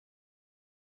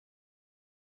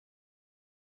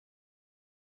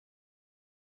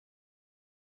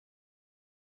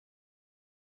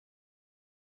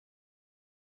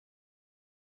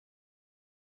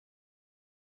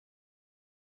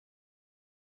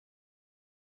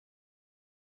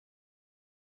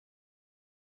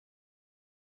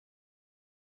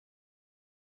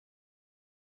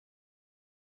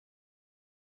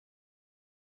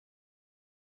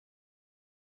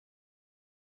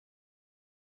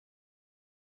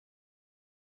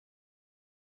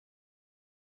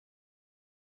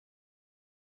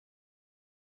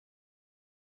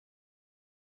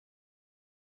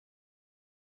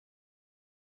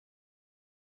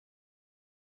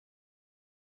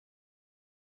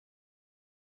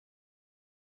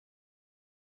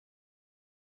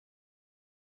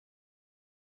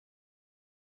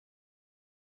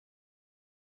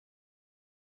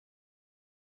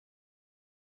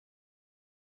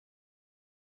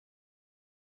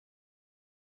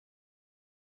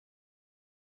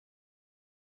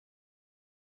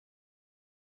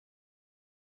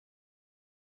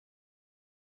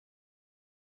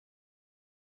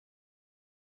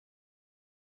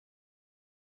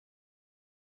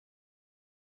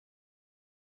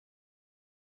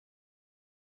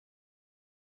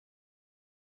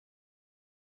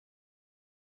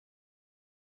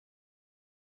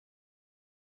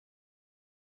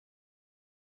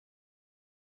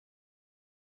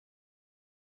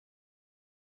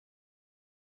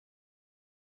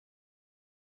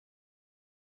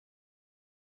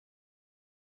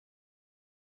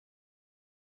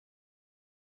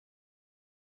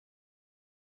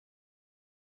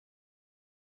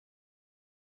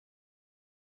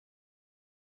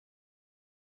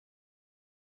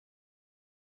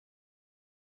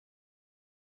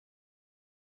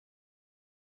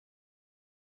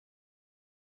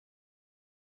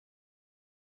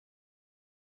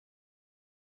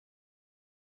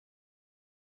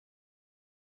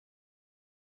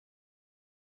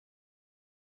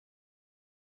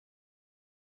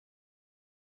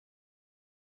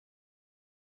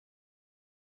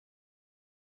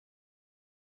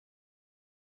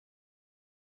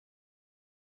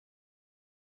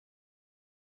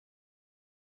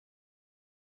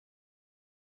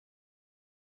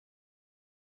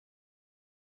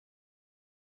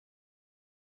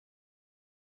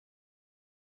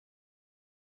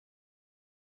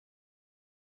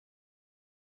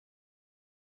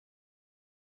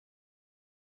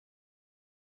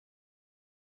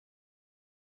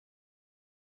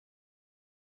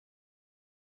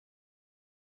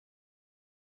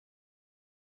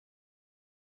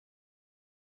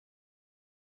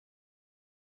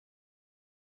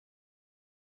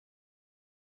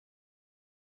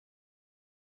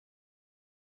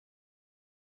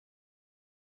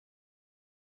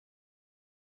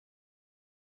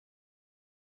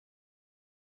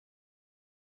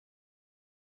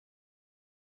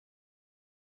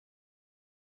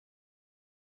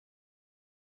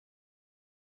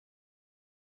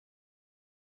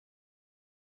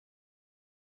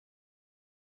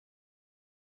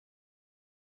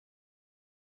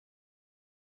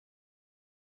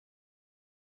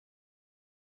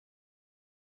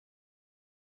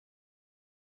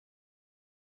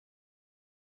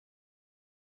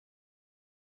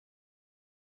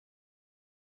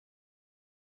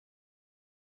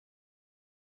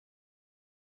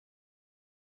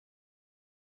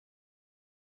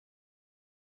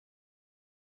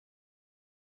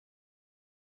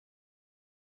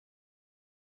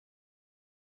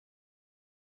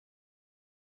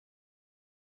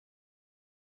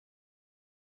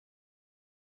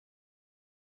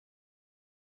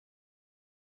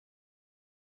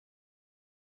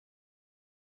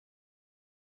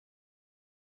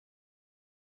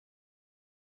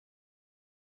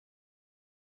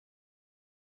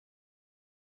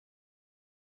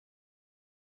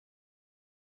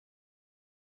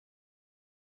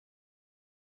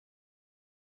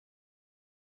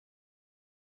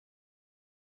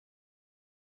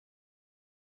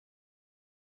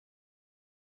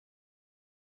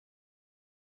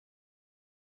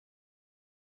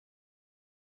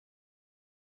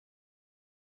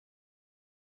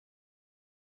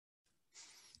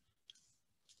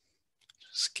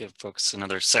 Just give folks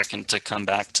another second to come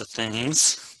back to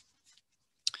things.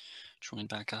 Join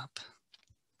back up.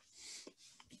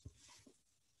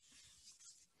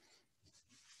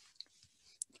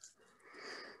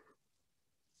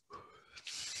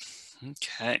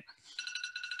 Okay.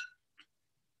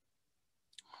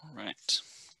 All right.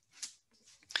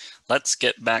 Let's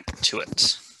get back to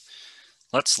it.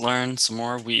 Let's learn some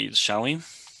more weeds, shall we?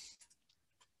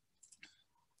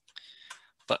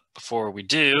 But before we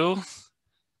do,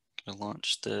 I'm gonna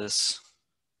launch this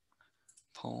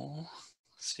poll,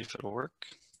 see if it'll work.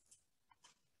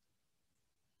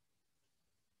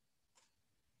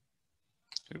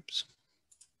 Oops.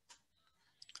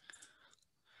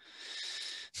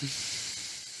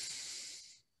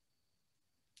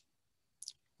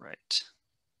 Right.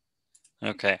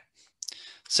 Okay.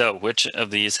 So which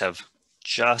of these have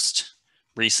just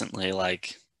recently,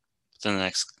 like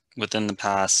within the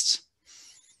past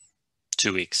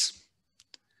 2 weeks,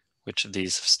 which of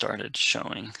these have started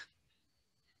showing?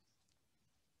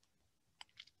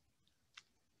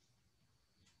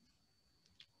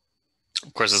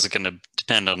 Of course, this is going to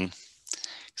depend on,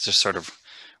 because there's sort of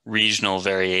regional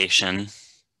variation,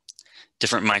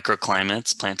 different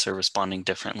microclimates, plants are responding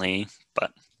differently,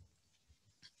 but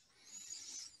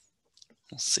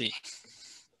we'll see.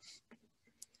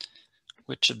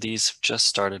 Which of these have just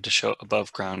started to show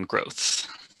above ground growth?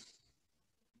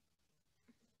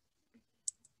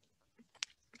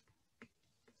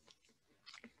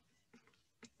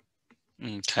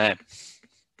 Okay.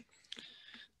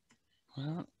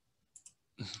 Well,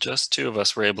 just 2 of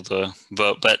us were able to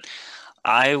vote, but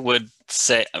I would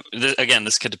say, again,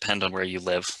 this could depend on where you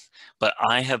live, but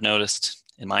I have noticed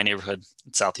in my neighborhood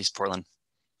in Southeast Portland,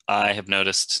 I have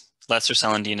noticed lesser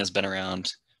celandine has been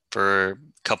around for a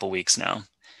couple weeks now,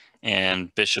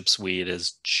 and bishop's weed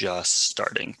is just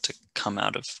starting to come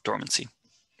out of dormancy.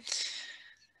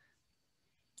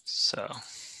 So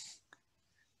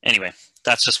anyway,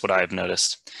 that's just what I've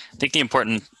noticed. I think the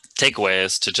important takeaway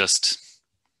is to just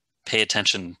pay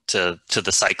attention to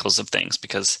the cycles of things,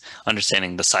 because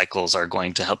understanding the cycles are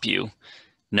going to help you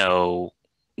know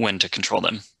when to control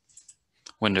them,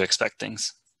 when to expect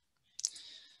things.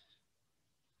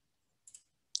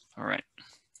 All right.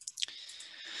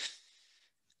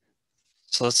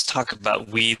 So let's talk about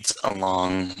weeds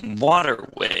along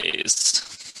waterways.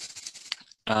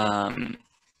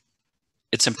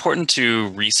 It's important to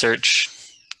research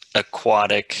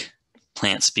aquatic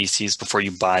plant species before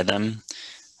you buy them.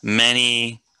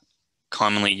 Many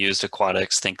commonly used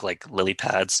aquatics, think like lily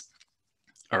pads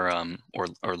or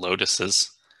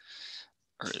lotuses.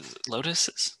 Or is it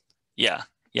lotuses? Yeah.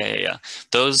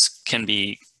 Those can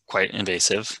be quite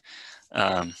invasive.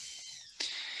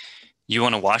 You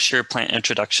want to wash your plant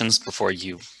introductions before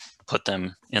you put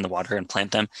them in the water and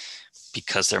plant them,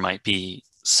 because there might be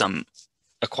some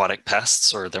aquatic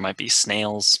pests, or there might be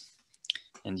snails,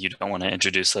 and you don't want to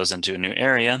introduce those into a new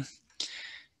area.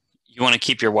 You want to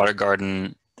keep your water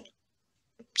garden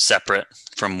separate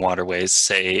from waterways.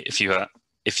 Say if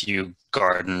you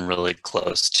garden really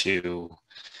close to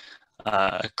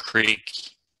a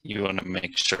creek, you want to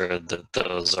make sure that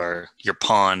those are, your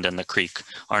pond and the creek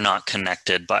are not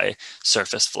connected by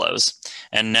surface flows,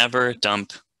 and never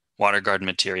dump water garden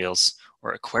materials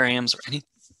or aquariums or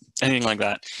anything like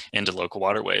that into local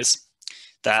waterways.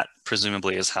 That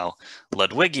presumably is how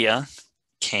Ludwigia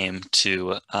came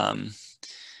to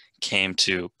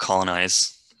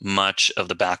colonize much of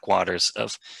the backwaters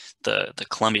of the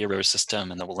Columbia River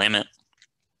system and the Willamette,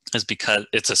 is because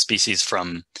it's a species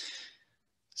from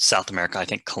South America, I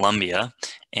think Colombia,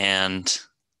 and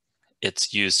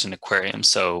it's used in aquariums.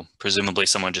 So presumably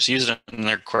someone just used it in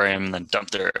their aquarium and then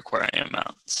dumped their aquarium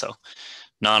out. So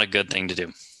not a good thing to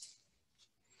do.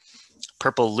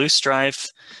 Purple loosestrife,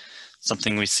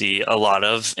 something we see a lot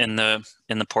of in the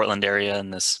Portland area, in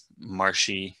this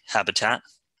marshy habitat.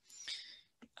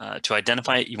 To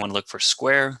identify it, you want to look for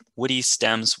square, woody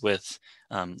stems with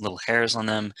little hairs on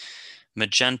them.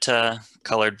 Magenta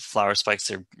colored flower spikes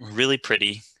are really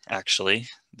pretty, actually.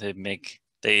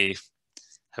 They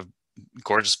have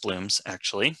gorgeous blooms,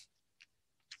 actually,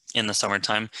 in the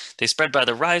summertime. They spread by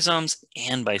the rhizomes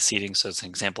and by seeding, so it's an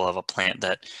example of a plant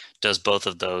that does both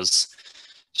of those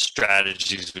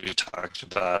strategies we talked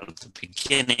about at the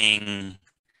beginning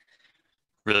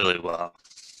really well.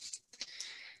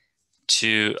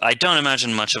 I don't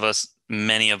imagine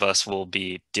many of us will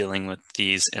be dealing with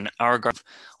these in our garden.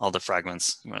 All the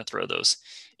fragments, I'm going to throw those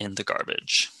in the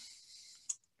garbage.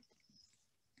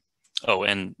 Oh,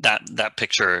 and that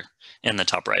picture in the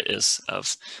top right is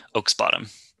of Oaks Bottom,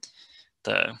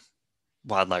 the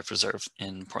wildlife reserve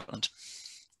in Portland.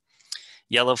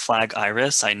 Yellow flag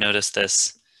iris, I noticed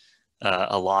this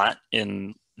a lot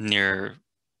in near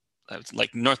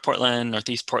like North Portland,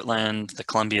 Northeast Portland, the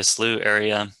Columbia Slough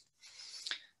area.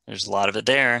 There's a lot of it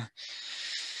there.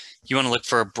 You want to look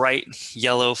for bright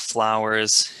yellow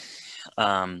flowers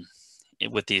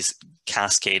with these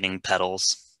cascading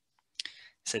petals.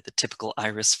 Say the typical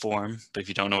iris form, but if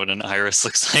you don't know what an iris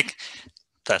looks like,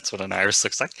 that's what an iris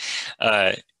looks like.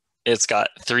 It's got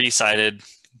three-sided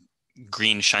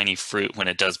green shiny fruit when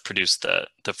it does produce the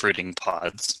fruiting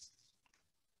pods.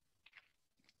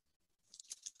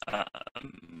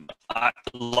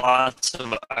 Lots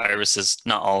of irises,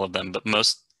 not all of them, but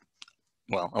most,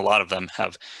 well, a lot of them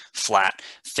have flat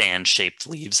fan-shaped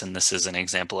leaves, and this is an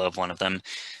example of one of them.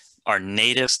 Our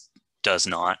native does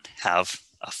not have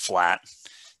a flat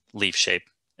leaf shape.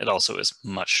 It also is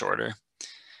much shorter,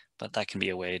 but that can be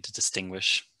a way to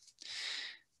distinguish.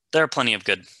 There are plenty of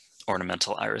good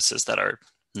ornamental irises that are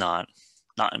not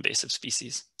invasive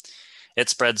species. It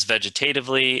spreads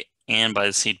vegetatively and by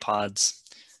the seed pods.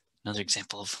 Another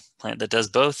example of a plant that does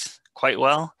both quite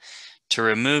well. To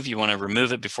remove, you want to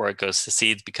remove it before it goes to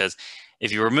seeds, because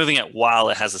if you're removing it while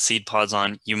it has the seed pods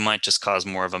on, you might just cause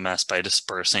more of a mess by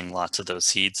dispersing lots of those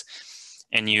seeds.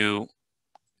 And you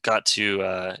got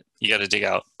to dig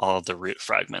out all of the root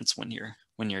fragments when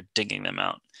you're digging them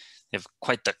out. They have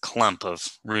quite the clump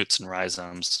of roots and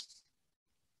rhizomes.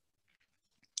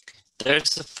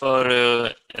 There's a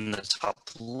photo in the top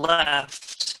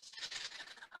left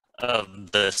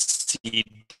of the seed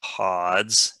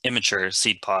pods, immature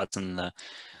seed pods in the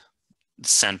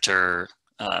center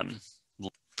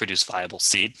produce viable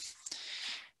seed.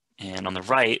 And on the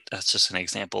right, that's just an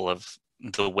example of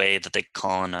the way that they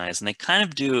colonize. And they kind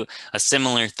of do a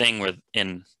similar thing where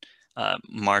in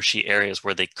marshy areas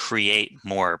where they create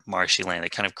more marshy land. They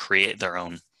kind of create their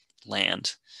own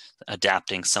land,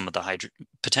 adapting some of the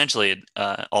potentially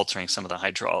altering some of the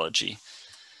hydrology.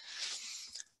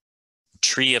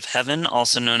 Tree of Heaven,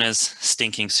 also known as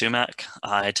stinking sumac.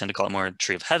 I tend to call it more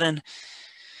tree of heaven.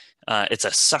 It's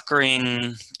a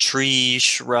suckering tree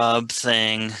shrub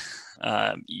thing.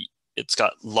 It's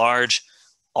got large,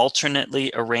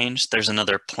 alternately arranged. There's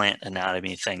another plant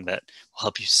anatomy thing that will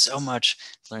help you so much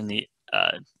learn the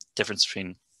difference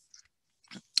between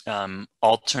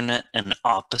alternate and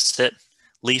opposite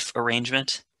leaf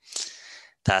arrangement.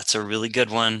 That's a really good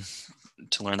one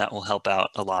to learn. That will help out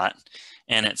a lot.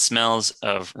 And it smells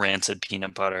of rancid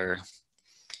peanut butter.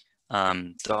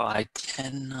 Though I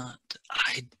tend not,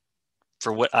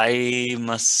 for what I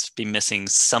must be missing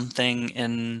something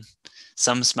in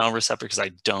some smell receptor because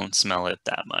I don't smell it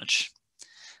that much.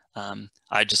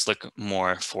 I just look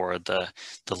more for the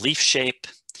leaf shape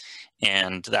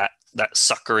and that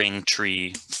suckering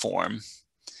tree form.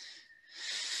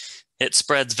 It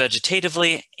spreads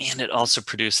vegetatively, and it also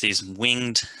produces these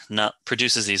winged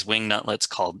nutlets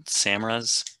called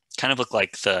samaras. Kind of look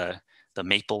like the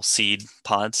maple seed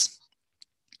pods.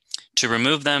 To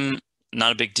remove them,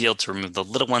 not a big deal to remove the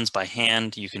little ones by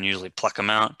hand. You can usually pluck them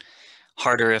out.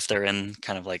 Harder if they're in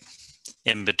kind of like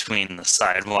in between the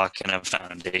sidewalk and a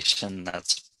foundation.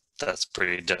 That's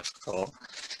pretty difficult.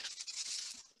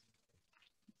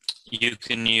 You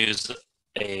can use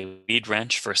a weed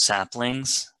wrench for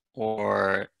saplings,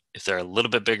 or if they're a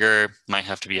little bit bigger, might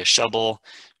have to be a shovel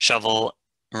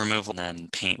removal, and then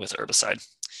paint with herbicide.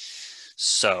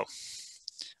 So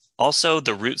also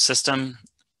the root system,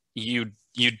 you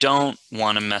don't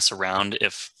want to mess around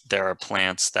if there are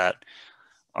plants that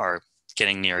are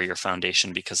getting near your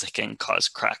foundation because they can cause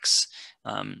cracks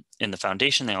in the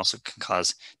foundation. They also can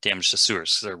cause damage to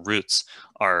sewers. Their roots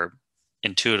are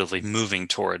intuitively moving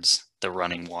towards the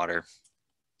running water.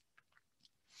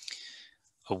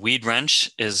 A weed wrench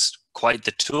is quite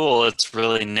the tool. It's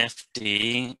really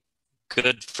nifty,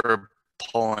 good for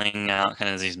pulling out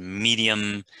kind of these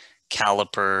medium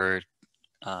caliper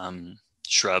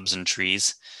shrubs and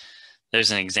trees.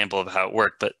 There's an example of how it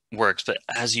works, but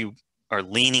as you are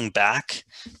leaning back,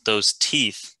 those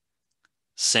teeth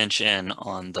cinch in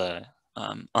on the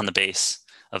base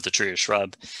of the tree or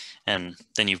shrub, and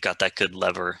then you've got that good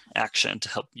lever action to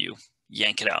help you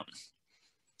yank it out.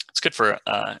 It's good for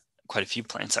quite a few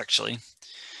plants, actually.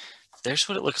 There's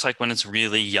what it looks like when it's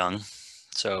really young.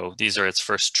 So these are its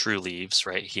first true leaves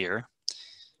right here.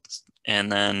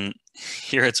 And then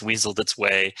here it's weaseled its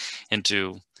way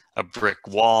into a brick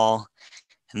wall.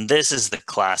 And this is the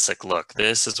classic look.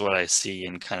 This is what I see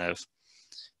in kind of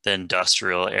the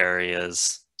industrial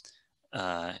areas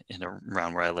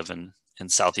around where I live in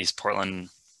Southeast Portland.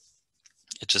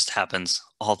 It just happens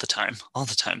all the time.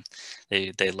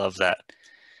 They love that,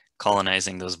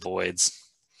 colonizing those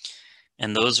voids.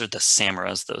 And those are the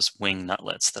samaras, those wing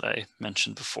nutlets that I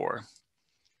mentioned before.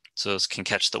 So those can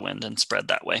catch the wind and spread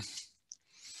that way.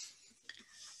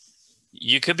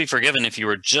 You could be forgiven if you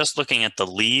were just looking at the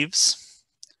leaves.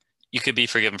 You could be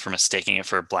forgiven for mistaking it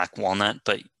for black walnut,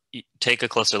 but take a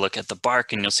closer look at the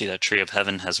bark and you'll see that tree of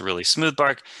heaven has really smooth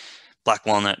bark. Black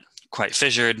walnut, quite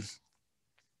fissured,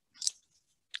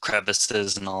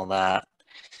 crevices and all that.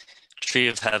 Tree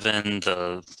of heaven,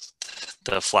 the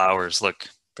flowers look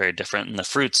very different, and the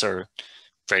fruits are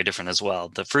very different as well.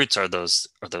 The fruits are those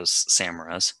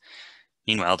samaras.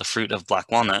 Meanwhile, the fruit of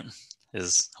black walnut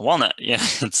is a walnut. Yeah,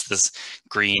 it's this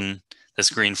green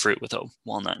fruit with a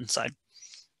walnut inside.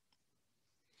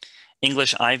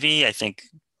 English ivy, I think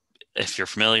if you're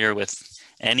familiar with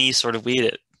any sort of weed,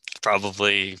 it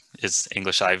probably is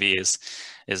English ivy is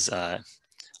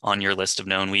on your list of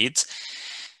known weeds.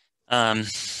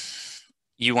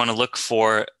 You want to look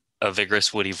for a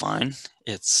vigorous woody vine.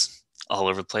 It's all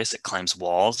over the place. It climbs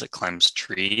walls, it climbs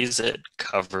trees, it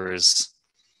covers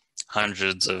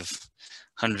hundreds of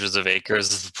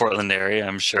acres of the Portland area,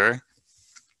 I'm sure.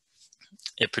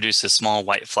 It produces small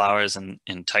white flowers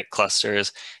in tight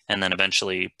clusters, and then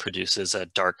eventually produces a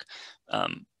dark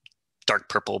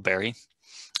purple berry.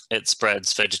 It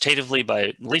spreads vegetatively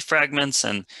by leaf fragments,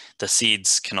 and the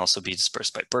seeds can also be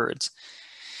dispersed by birds.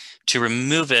 To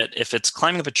remove it, if it's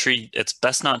climbing up a tree, it's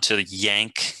best not to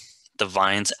yank the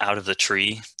vines out of the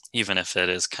tree, even if it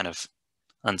is kind of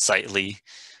unsightly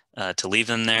to leave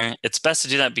them there. It's best to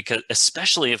do that because,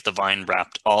 especially if the vine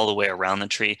wrapped all the way around the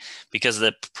tree, because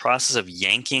the process of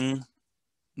yanking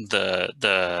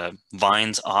the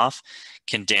vines off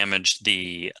can damage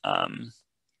the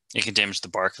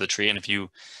bark of the tree. And if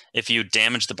you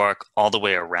damage the bark all the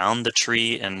way around the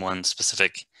tree in one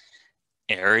specific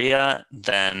area,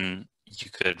 then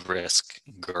you could risk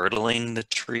girdling the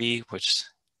tree, which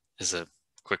is a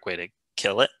quick way to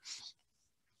kill it.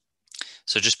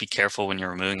 So just be careful when you're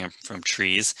removing them from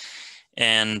trees.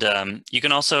 And you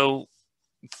can also,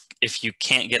 if you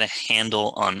can't get a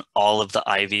handle on all of the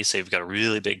ivy, so you've got a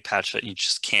really big patch that you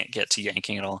just can't get to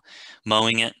yanking it all,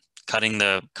 mowing it, cutting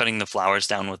the flowers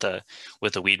down with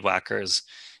a weed whacker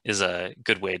is a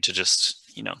good way to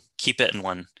just, you know, keep it in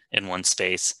one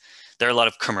space. There are a lot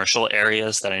of commercial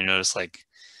areas that I notice, like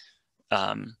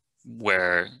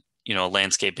where, you know, a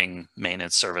landscaping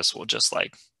maintenance service will just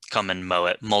like come and mow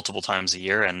it multiple times a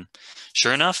year, and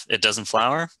sure enough, it doesn't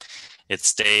flower. It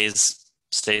stays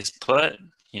put.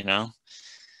 You know,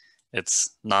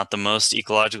 it's not the most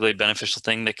ecologically beneficial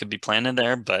thing that could be planted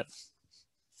there, but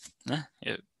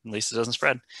at least it doesn't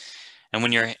spread. And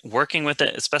when you're working with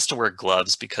it, it's best to wear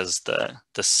gloves because the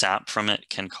sap from it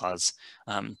can cause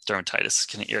dermatitis,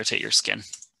 can irritate your skin.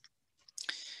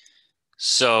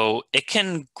 So it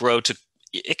can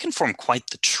form quite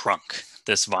the trunk,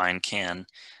 this vine can.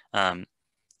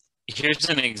 Here's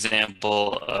an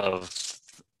example of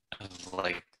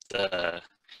like the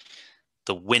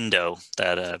window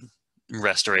that a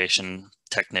restoration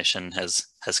technician has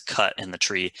cut in the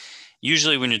tree.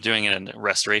 Usually when you're doing it in a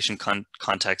restoration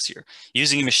context, you're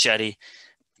using a machete,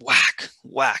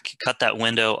 whack, cut that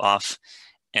window off,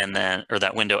 and then, or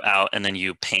that window out, and then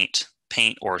you paint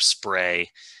or spray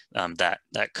that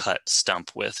cut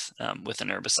stump with an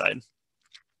herbicide.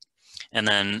 And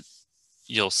then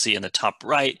you'll see in the top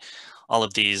right, all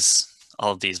of these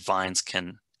vines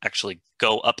can actually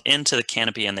go up into the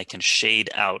canopy, and they can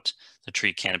shade out the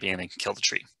tree canopy, and they can kill the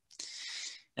tree.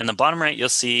 In the bottom right, you'll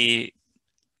see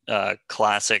a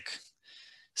classic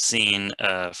scene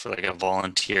for like a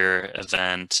volunteer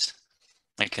event,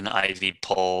 like an ivy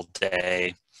pull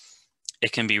day.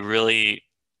 It can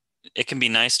be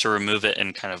nice to remove it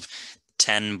in kind of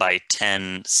 10 by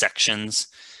 10 sections,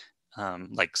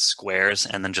 like squares,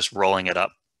 and then just rolling it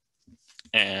up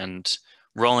and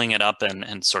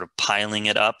sort of piling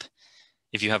it up.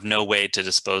 If you have no way to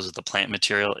dispose of the plant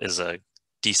material, is a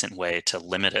decent way to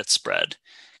limit its spread,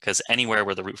 because anywhere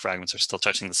where the root fragments are still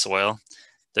touching the soil,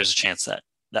 there's a chance that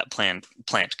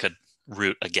plant could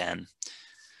root again.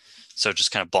 So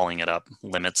just kind of balling it up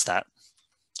limits that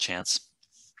chance.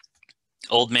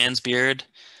 Old man's beard,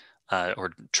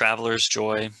 or traveler's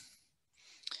joy,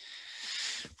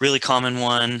 really common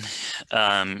one.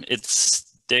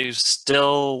 There's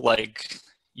still, like,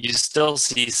 you still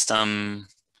see some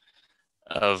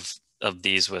of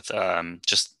these with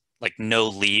just like no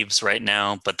leaves right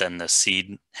now, but then the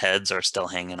seed heads are still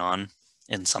hanging on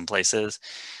in some places.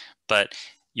 But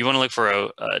you want to look for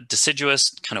a deciduous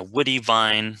kind of woody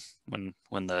vine when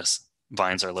the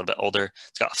vines are a little bit older.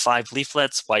 It's got 5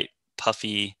 leaflets, white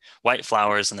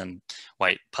flowers, and then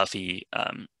white puffy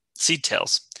seed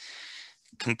tails.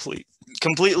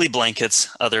 completely blankets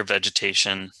other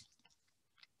vegetation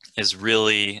is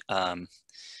really,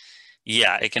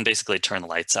 yeah, it can basically turn the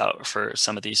lights out for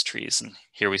some of these trees. And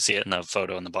here we see it in the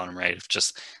photo in the bottom right of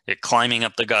just it climbing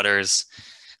up the gutters,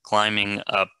 climbing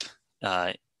up,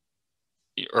 up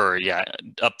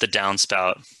the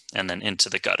downspout and then into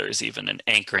the gutters even, and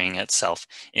anchoring itself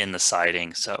in the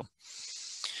siding. So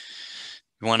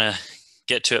you want to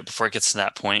get to it before it gets to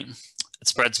that point. It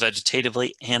spreads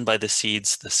vegetatively and by the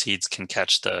seeds. The seeds can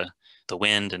catch the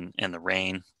wind and the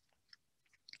rain.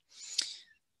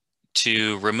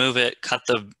 To remove it,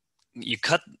 you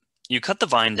cut the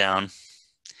vine down.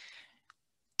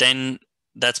 Then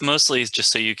that's mostly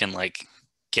just so you can like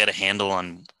get a handle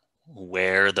on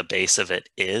where the base of it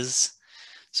is.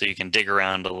 So you can dig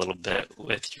around a little bit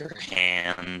with your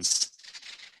hands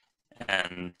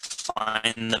and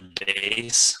find the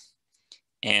base,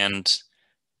 and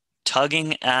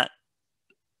tugging at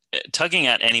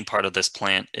any part of this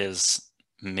plant is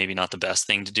maybe not the best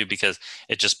thing to do because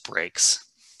it just breaks.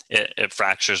 It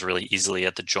fractures really easily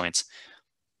at the joints.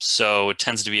 So it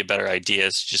tends to be a better idea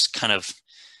is just kind of,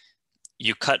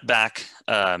 you cut back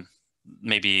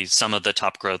maybe some of the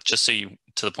top growth just so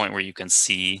to the point where you can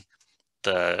see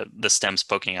the stems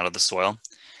poking out of the soil,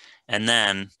 and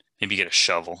then maybe get a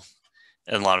shovel.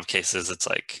 In a lot of cases, it's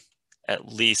like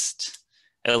at least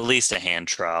a hand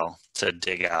trowel to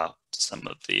dig out some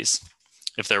of these.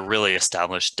 If they're really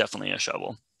established, definitely a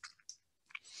shovel.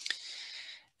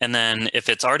 And then if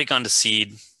it's already gone to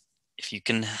seed, if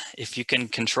you can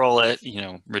control it,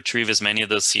 retrieve as many of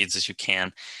those seeds as you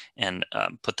can and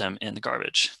put them in the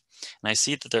garbage. And I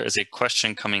see that there is a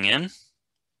question coming in.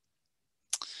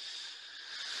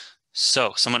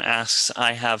 So someone asks,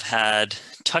 I have had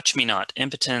touch-me-not,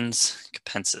 impotens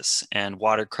capensis, and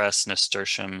watercress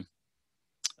nasturtium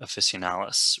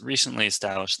officinalis. Recently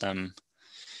established them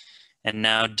and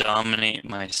now dominate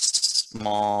my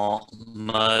small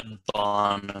mud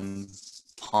bottom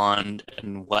pond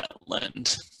and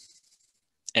wetland.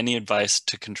 Any advice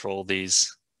to control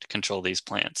these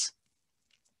plants?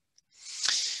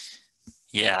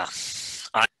 Yeah,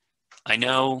 I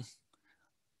know.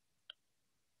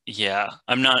 Yeah,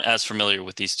 I'm not as familiar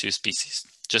with these two species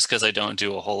just because I don't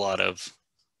do a whole lot of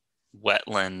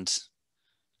wetland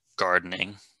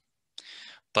gardening.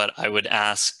 But I would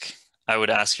ask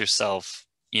yourself,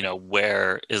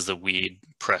 where is the weed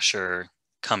pressure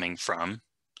coming from?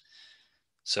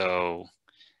 So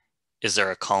is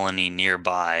there a colony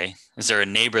nearby? Is there a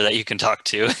neighbor that you can talk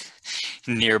to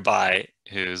nearby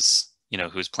whose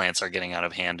plants are getting out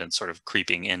of hand and sort of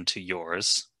creeping into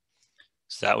yours?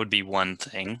 So that would be one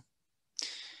thing.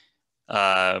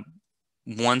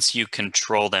 Once you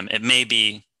control them, it may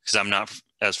be, because I'm not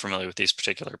as familiar with these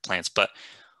particular plants, but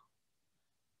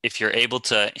if you're able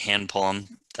to hand pull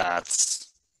them,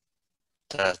 that's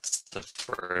the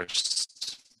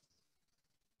first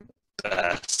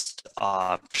best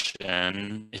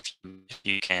option if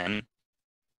you can.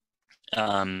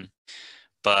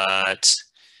 But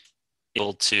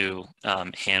able to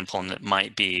hand pull them, it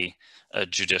might be a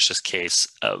judicious case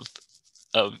of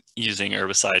using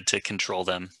herbicide to control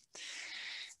them.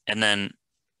 And then,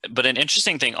 but an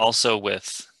interesting thing also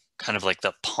with kind of like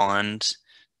the pond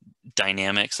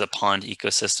dynamics, the pond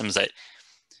ecosystems, that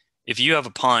if you have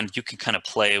a pond, you can kind of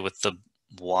play with the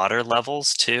water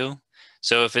levels too.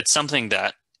 So if it's something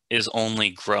that is only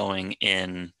growing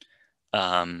in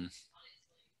only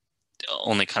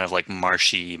kind of like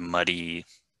marshy, muddy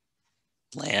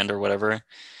land or whatever,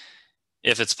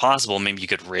 if it's possible, maybe you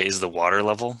could raise the water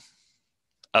level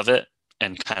of it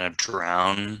and kind of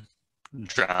drown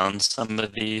some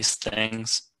of these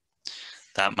things.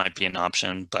 That might be an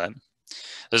option, but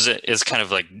this is kind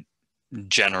of like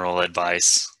general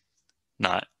advice,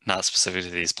 not specific to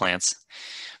these plants.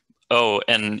 Oh,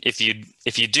 and if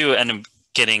you do end up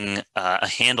getting a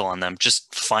handle on them,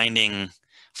 just finding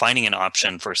an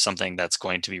option for something that's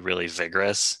going to be really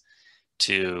vigorous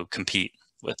to compete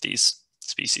with these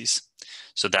species.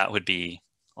 So that would be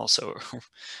also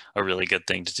a really good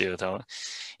thing to do, though.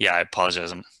 Yeah, I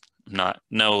apologize. I'm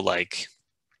no like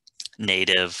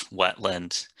native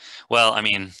wetland. Well, I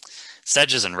mean,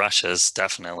 sedges and rushes,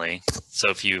 definitely. So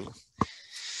if you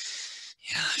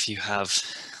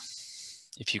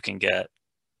can get,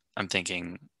 I'm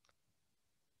thinking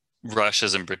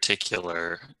rushes in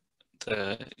particular,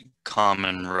 the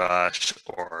common rush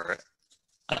or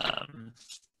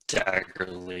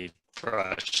daggerleaf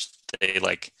rush, they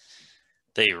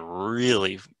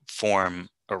really form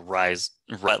a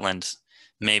wetland.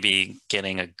 Maybe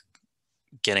getting a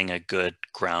good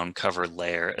ground cover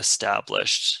layer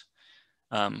established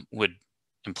would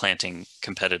planting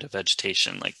competitive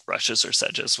vegetation like rushes or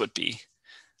sedges would be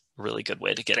a really good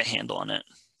way to get a handle on it.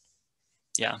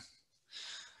 Yeah.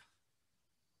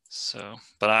 So,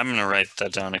 but I'm going to write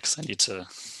that down because I need to,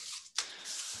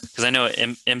 because I know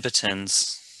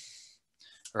impotence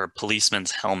or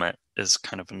policeman's helmet is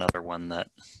kind of another one that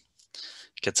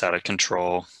gets out of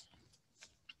control.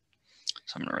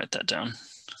 So I'm going to write that down.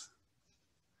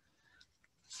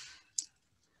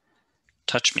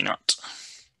 Touch me not.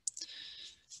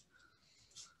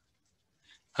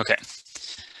 Okay.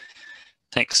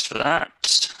 Thanks for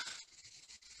that.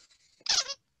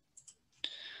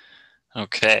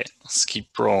 Okay, let's keep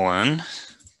rolling.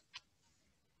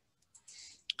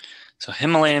 So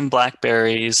Himalayan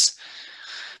blackberries,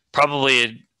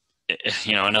 probably,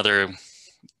 you know,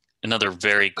 another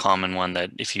very common one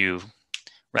that if you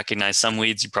recognize some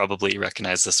weeds, you probably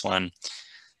recognize this one.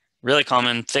 Really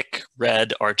common, thick,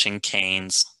 red, arching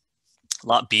canes. A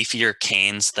lot beefier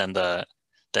canes than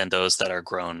those that are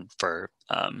grown for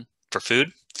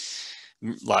food.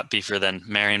 A lot beefier than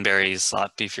marionberries, a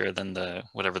lot beefier than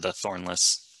whatever the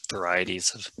thornless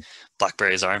varieties of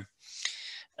blackberries are,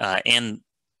 and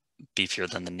beefier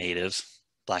than the native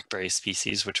blackberry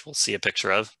species, which we'll see a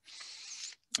picture of.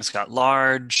 It's got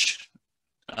large,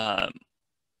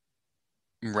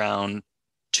 round,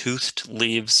 toothed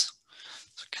leaves,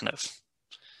 so kind of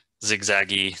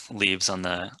zigzaggy leaves on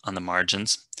the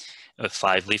margins, with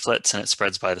 5 leaflets, and it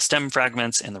spreads by the stem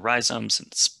fragments and the rhizomes.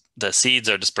 And the seeds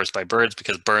are dispersed by birds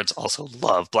because birds also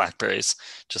love blackberries,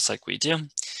 just like we do.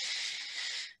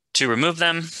 To remove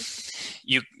them,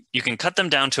 you can cut them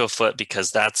down to a foot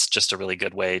because that's just a really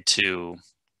good way to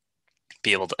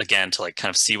be able to, again, to like kind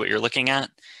of see what you're looking at.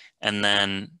 And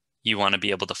then you want to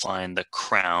be able to find the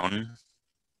crown.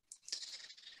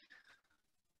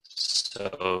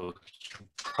 So you're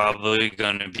probably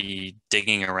going to be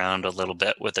digging around a little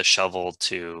bit with a shovel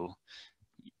to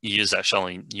use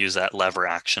that lever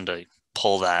action to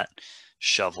pull that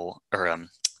shovel, or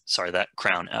that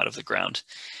crown out of the ground.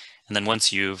 And then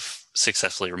once you've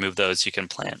successfully removed those, you can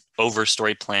plant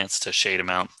overstory plants to shade them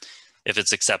out. If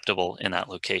it's acceptable in that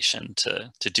location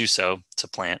to do so, to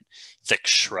plant thick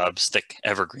shrubs, thick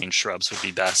evergreen shrubs would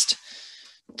be best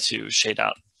to shade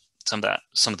out some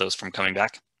of those from coming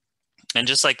back. And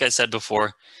just like I said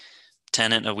before,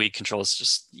 tenant of weed control is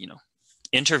just, you know,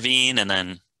 intervene and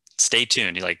then stay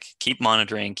tuned. You like keep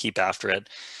monitoring, keep after it.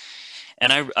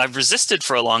 And I've resisted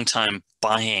for a long time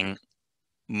buying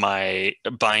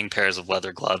pairs of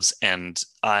leather gloves, and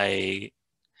I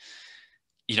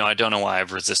don't know why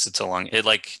I've resisted so long. It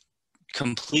like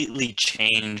completely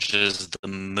changes the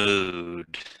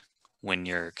mood when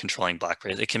you're controlling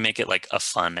blackberries. It can make it like a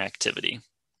fun activity,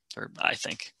 or I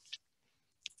think.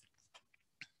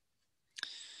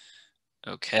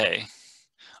 Okay.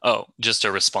 Oh, just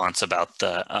a response about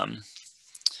the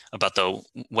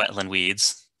wetland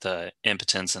weeds, the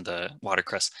impotence and the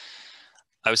watercress.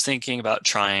 I was thinking about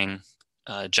trying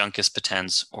Juncus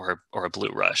potens or a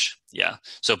blue rush. Yeah,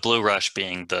 so blue rush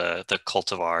being the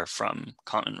cultivar from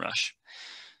common rush.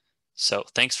 So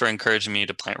thanks for encouraging me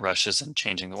to plant rushes and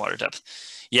changing the water depth.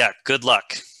 Yeah, good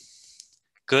luck.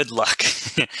 Good luck.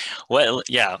 Well,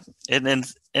 yeah, and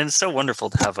it's so wonderful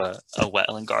to have a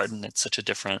wetland garden. It's such a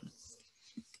different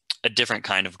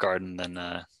kind of garden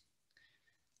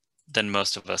than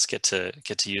most of us get to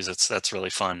use it. So that's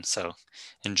really fun. So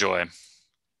enjoy.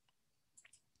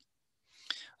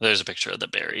 There's a picture of the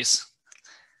berries.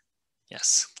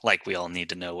 Yes, like we all need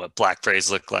to know what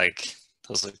blackberries look like.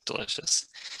 Those look delicious.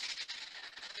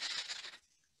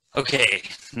 Okay,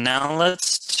 now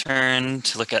let's turn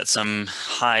to look at some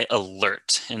high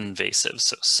alert invasives.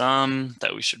 So some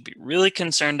that we should be really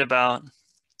concerned about,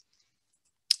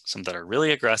 some that are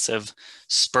really aggressive.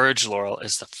 Spurge laurel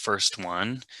is the first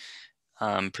one.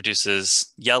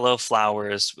 Produces yellow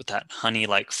flowers with that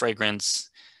honey-like fragrance.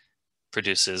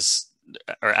 Produces,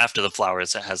 or after the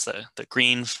flowers, it has the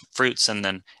green fruits, and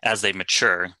then as they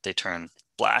mature, they turn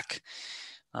black.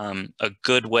 A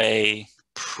good way,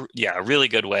 a really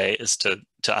good way is to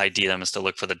ID them is to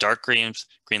look for the dark green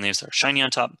leaves that are shiny on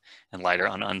top and lighter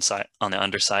on the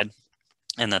underside,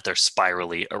 and that they're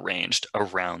spirally arranged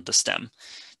around the stem.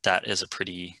 That is a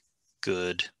pretty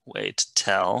good way to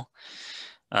tell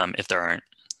if there aren't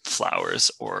flowers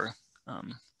or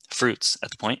fruits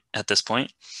at this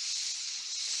point.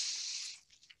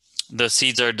 The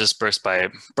seeds are dispersed by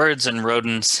birds and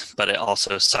rodents, but it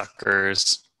also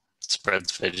suckers,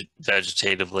 spreads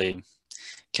vegetatively,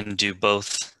 can do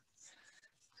both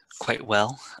quite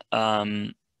well.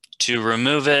 To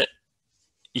remove it,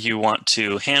 you want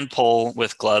to hand pull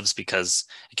with gloves because,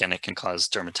 again, it can cause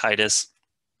dermatitis.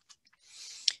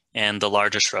 and the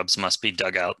larger shrubs must be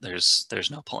dug out.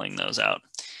 There's no pulling those out.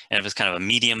 And if it's kind of a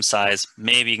medium size,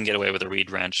 maybe you can get away with a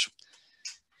reed wrench.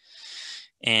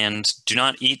 And do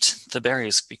not eat the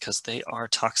berries because they are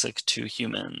toxic to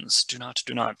humans. Do not,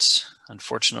 do not.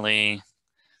 Unfortunately,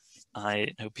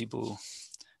 I know people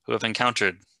who have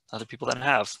encountered other people that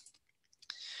have.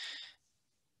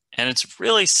 And it's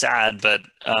really sad, but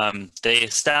they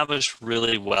establish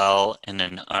really well in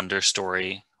an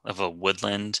understory of a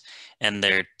woodland, and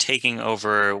they're taking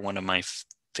over one of my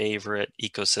favorite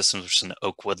ecosystems, which is an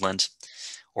oak woodland,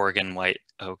 Oregon white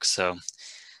oak. So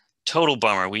total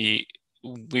bummer. We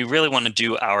really want to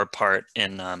do our part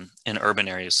in urban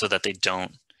areas so that they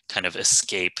don't kind of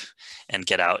escape and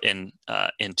get out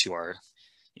into our,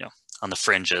 on the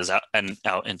fringes out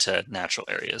into natural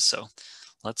areas. So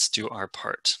let's do our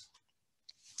part.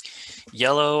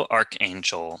 Yellow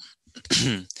archangel.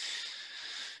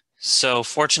 So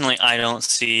fortunately, I don't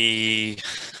see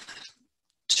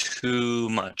too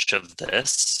much of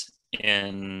this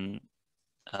in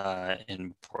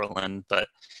Portland, but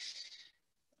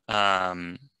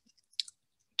to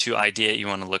ideate, you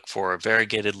want to look for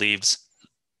variegated leaves,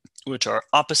 which are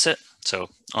opposite. So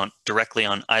directly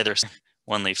on either side,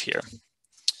 one leaf here.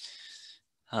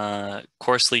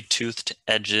 Coarsely toothed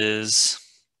edges,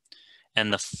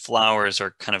 and the flowers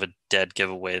are kind of a dead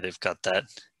giveaway. They've got that,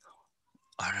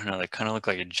 I don't know, they kind of look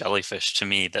like a jellyfish to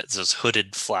me. That's those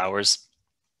hooded flowers.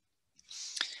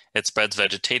 It spreads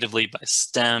vegetatively by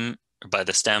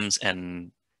the stems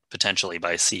and potentially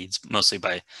by seeds, mostly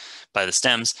by the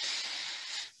stems.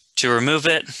 To remove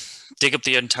it, dig up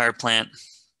the entire plant,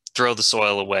 throw the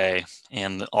soil away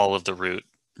and all of the root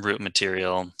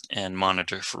material, and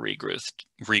monitor for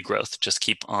regrowth. Just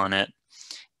keep on it.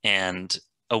 And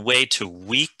a way to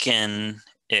weaken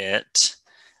it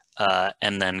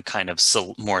and then kind of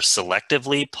more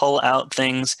selectively pull out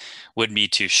things would be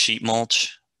to sheet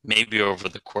mulch, maybe over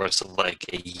the course of like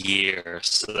a year.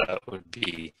 So that would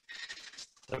be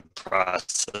the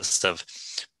process of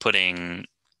putting,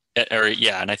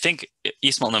 and I think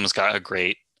East Multnomah's got a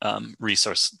great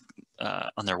resource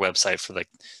on their website for like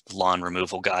the lawn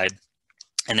removal guide,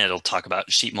 and it'll talk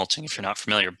about sheet mulching if you're not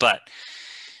familiar. But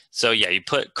so yeah, you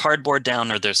put cardboard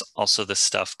down, or there's also this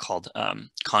stuff called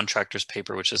contractor's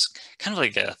paper, which is kind of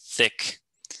like a thick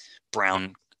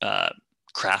brown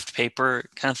craft paper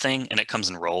kind of thing, and it comes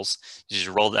in rolls. You just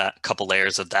roll that, a couple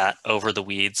layers of that over the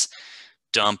weeds,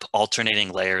 dump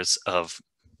alternating layers of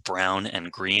brown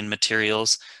and green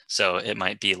materials. So it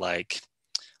might be like,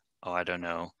 oh, I don't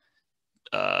know,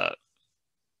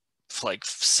 like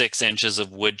 6 inches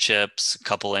of wood chips, a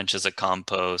couple inches of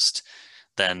compost,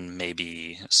 then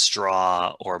maybe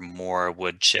straw or more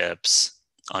wood chips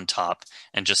on top.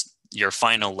 And just your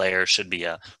final layer should be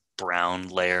a brown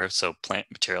layer, so plant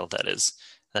material that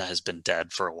has been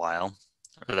dead for a while,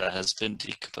 or that has been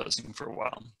decomposing for a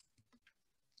while.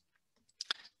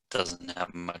 Doesn't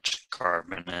have much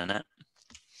carbon in it.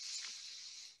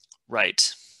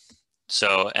 Right.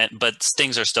 So, but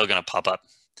stings are still going to pop up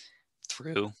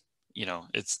through,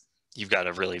 you've got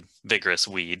a really vigorous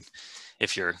weed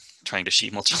if you're trying to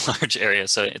sheet mulch a large area.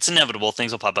 So it's inevitable,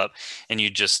 things will pop up,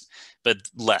 but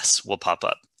less will pop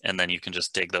up. And then you can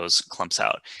just dig those clumps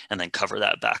out and then cover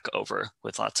that back over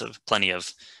with plenty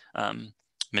of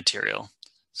material.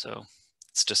 So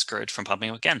it's discouraged from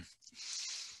popping up again.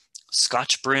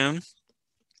 Scotch broom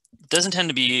doesn't tend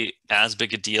to be as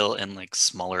big a deal in like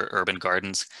smaller urban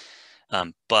gardens,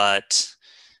 but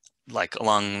like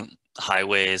along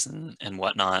highways and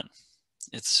whatnot,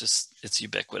 it's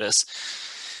ubiquitous.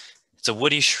 It's a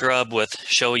woody shrub with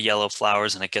showy yellow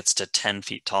flowers, and it gets to 10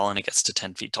 feet tall, and it gets to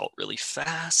 10 feet tall really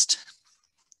fast.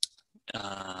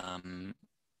 When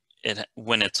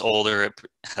it's older, it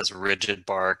has rigid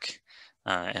bark,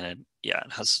 and it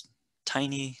has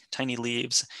tiny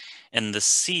leaves, and the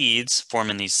seeds form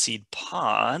in these seed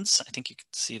pods. I think you can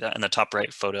see that in the top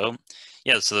right photo.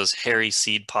 Yeah, so those hairy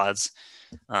seed pods,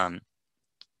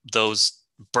 those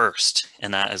burst,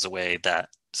 and that is a way that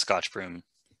Scotch broom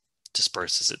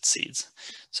disperses its seeds.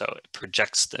 So it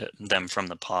projects them from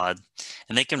the pod,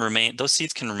 and those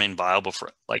seeds can remain viable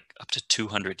for like up to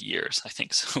 200 years, I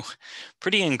think. So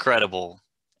pretty incredible,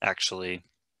 actually.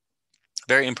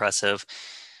 Very impressive.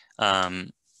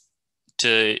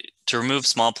 To remove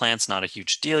small plants, not a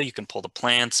huge deal. You can pull the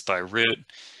plants by root,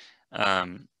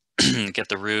 get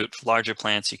the root. Larger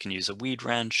plants, you can use a weed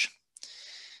wrench.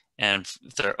 And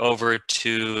if they're over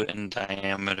 2 in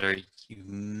diameter,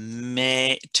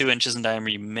 2 inches in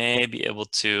diameter, you may be able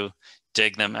to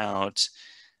dig them out.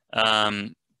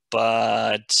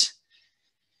 But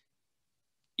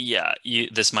yeah,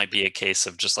 this might be a case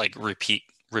of just like repeat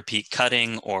repeat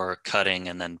cutting or cutting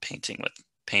and then painting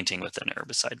with an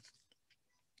herbicide.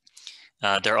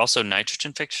 They're also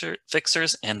nitrogen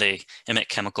fixers, and they emit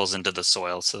chemicals into the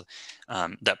soil so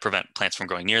that prevent plants from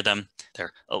growing near them.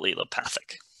 They're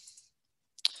allelopathic.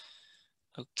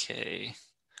 Okay.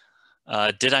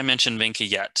 Did I mention vinca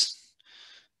yet?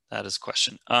 That is a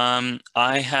question.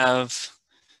 I have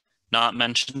not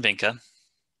mentioned vinca,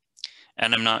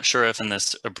 and I'm not sure if in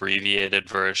this abbreviated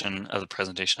version of the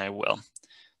presentation I will.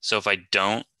 So if I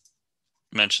don't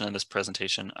mention in this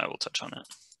presentation, I will touch on it.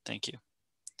 Thank you.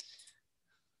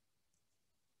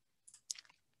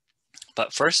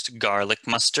 But first, garlic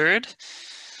mustard.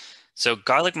 So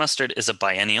garlic mustard is a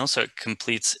biennial, so it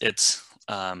completes its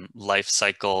life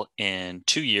cycle in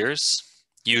 2 years,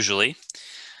 usually.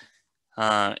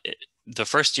 The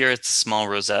first year, it's a small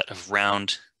rosette of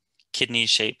round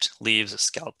kidney-shaped leaves with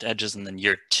scalloped edges, and then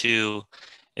year 2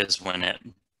 is when it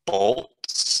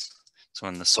bolts. So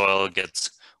when the soil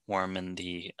gets warm in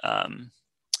the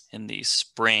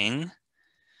spring,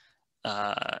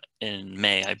 in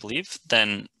May, I believe,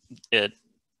 then it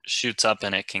shoots up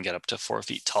and it can get up to 4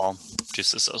 feet tall,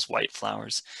 produces those white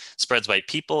flowers. Spreads by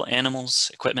people, animals,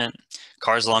 equipment,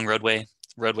 cars along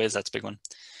roadways, that's a big one.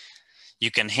 You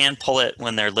can hand pull it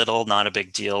when they're little, not a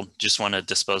big deal. Just want to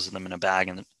dispose of them in a bag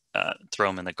and throw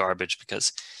them in the garbage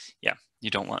because, yeah, you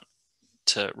don't want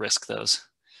to risk those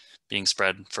being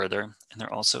spread further. And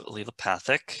they're also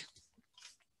allelopathic.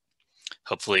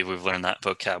 Hopefully we've learned that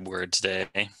vocab word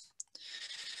today.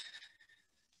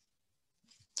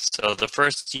 So the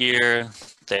first year,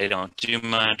 they don't do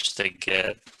much. They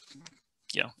get,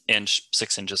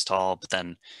 6 inches tall, but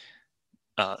then,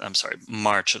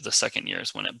 March of the second year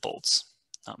is when it bolts,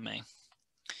 not May.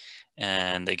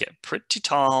 And they get pretty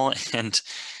tall, and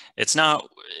it's not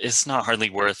hardly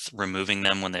worth removing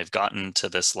them when they've gotten to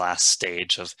this last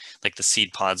stage of like the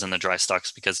seed pods and the dry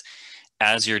stalks, because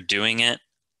as you're doing it,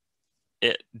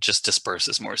 it just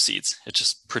disperses more seeds. It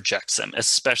just projects them,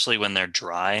 especially when they're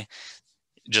dry.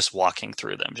 Just walking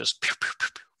through them, just pew, pew, pew,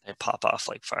 pew, they pop off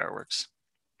like fireworks.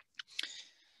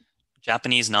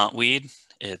 Japanese knotweed,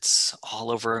 it's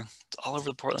all over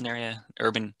the Portland area,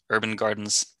 urban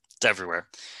gardens, it's everywhere.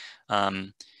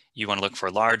 You want to look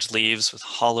for large leaves with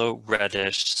hollow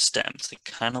reddish stems. They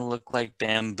kind of look like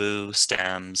bamboo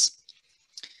stems.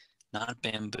 Not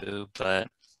bamboo, but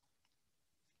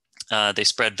they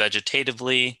spread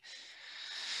vegetatively.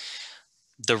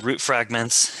 The root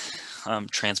fragments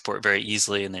transport very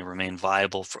easily, and they remain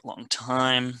viable for a long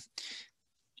time.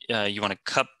 You want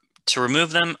to to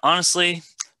remove them. Honestly,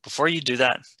 before you do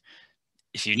that,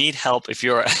 if you need help, if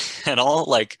you're at all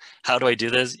like, how do I do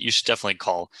this? You should definitely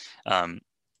call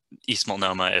East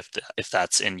Multnomah if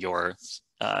that's in your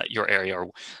area,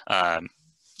 or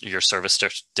your service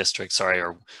district, sorry,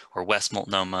 or West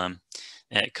Multnomah,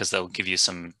 because they'll give you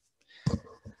some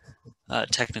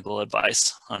technical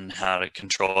advice on how to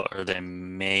control it, or they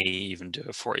may even do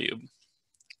it for you.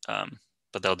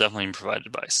 But they'll definitely provide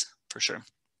advice for sure.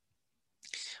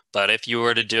 But if you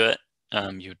were to do it,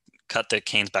 you cut the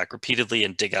canes back repeatedly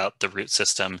and dig out the root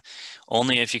system,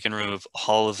 only if you can remove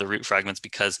all of the root fragments,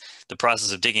 because the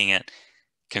process of digging it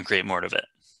can create more of it.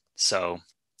 So,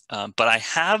 but I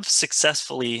have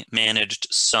successfully managed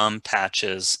some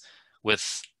patches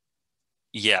with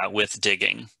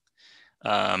digging.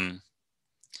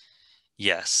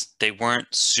 Yes, they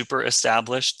weren't super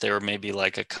established. They were maybe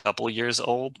like a couple years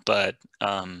old, but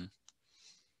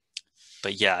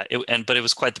yeah, but it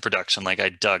was quite the production. Like I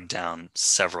dug down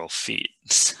several feet,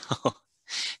 so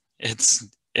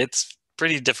it's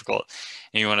pretty difficult.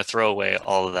 And you want to throw away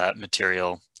all of that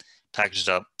material, package it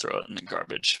up, throw it in the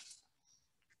garbage.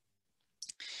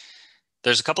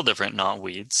 There's a couple different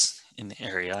knotweeds in the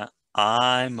area.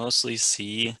 I mostly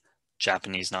see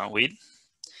Japanese knotweed,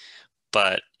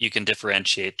 but you can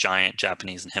differentiate giant,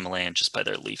 Japanese, and Himalayan just by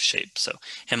their leaf shape. So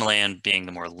Himalayan being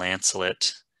the more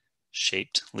lanceolate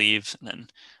shaped leaf, and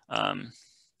then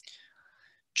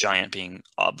giant being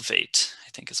obovate, I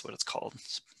think is what it's called.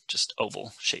 It's just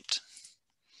oval shaped.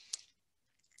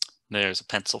 There's a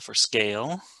pencil for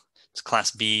scale. It's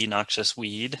class B noxious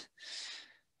weed.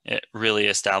 It really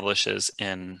establishes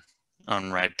in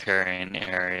unripe riparian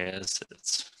areas.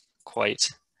 It's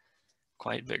quite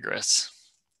vigorous.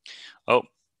 Oh,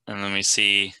 and then we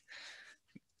see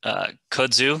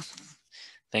kudzu.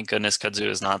 Thank goodness kudzu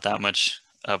is not that much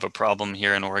of a problem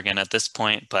here in Oregon at this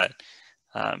point, but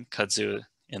kudzu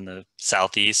in the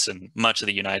southeast and much of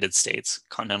the United States,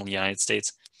 continental United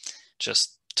States,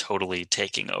 just totally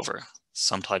taking over.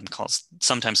 Sometimes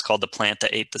called the plant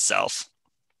that ate the South.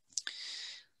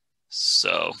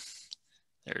 So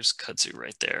there's kudzu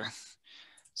right there.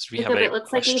 So we have Jacob, a it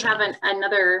looks like we question. have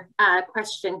another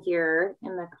question here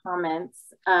in the comments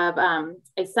of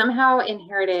I somehow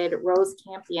inherited rose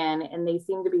campion and they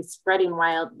seem to be spreading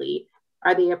wildly.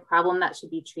 Are they a problem that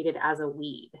should be treated as a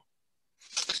weed?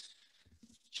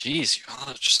 Geez,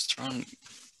 you're just throwing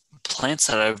plants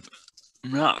that I'm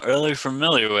not really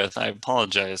familiar with. I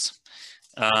apologize.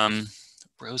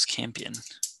 Rose campion.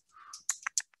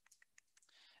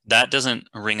 That doesn't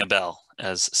ring a bell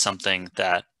as something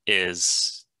that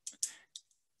is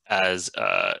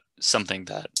something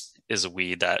that is a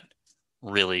weed that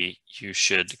really you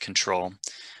should control.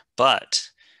 But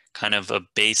kind of a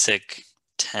basic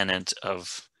tenet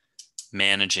of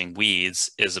managing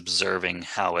weeds is observing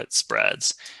how it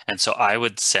spreads. And so I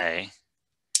would say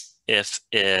if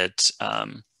it,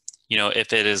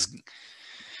 if it is,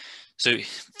 so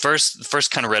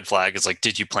first kind of red flag is like,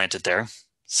 did you plant it there?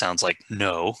 Sounds like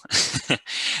no.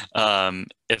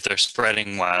 If they're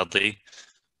spreading wildly,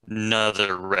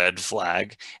 another red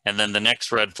flag. And then the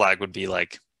next red flag would be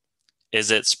like, is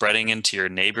it spreading into your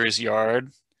neighbor's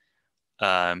yard?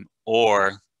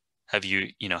 Or have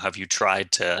you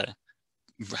tried to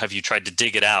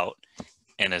dig it out,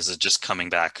 and is it just coming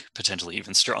back potentially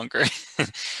even stronger?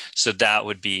 So those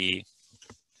would be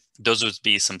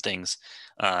some things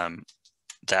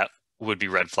that would be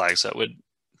red flags that would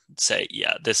say,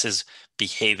 yeah, this is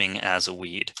behaving as a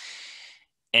weed.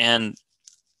 And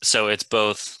so it's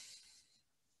both.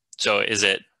 So is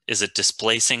it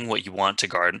displacing what you want to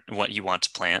garden, what you want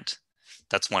to plant?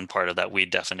 That's one part of that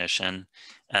weed definition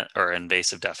or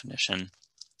invasive definition,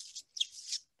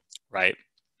 right?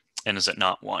 And is it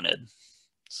not wanted?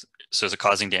 So is it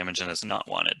causing damage and is it not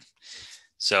wanted?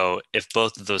 So if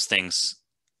both of those things,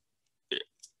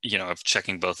 if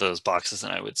checking both of those boxes,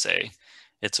 then I would say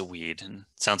it's a weed. And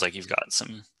it sounds like you've got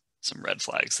some red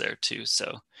flags there too.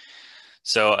 So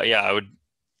yeah,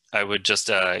 I would just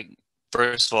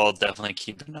first of all, definitely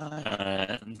keep an eye on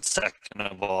it. And second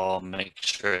of all, make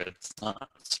sure it's not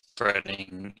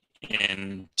spreading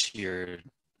into your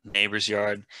neighbor's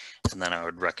yard. And then I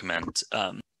would recommend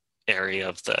area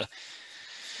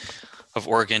of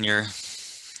Oregon you're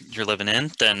living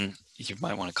in, then you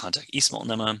might want to contact East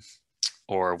Multnomah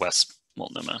or West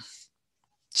Multnomah.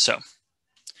 So,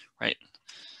 right.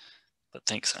 But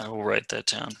thanks, I will write that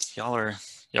down. Y'all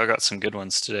got some good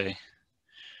ones today.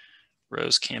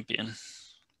 Rose campion.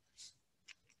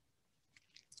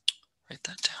 Write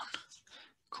that down.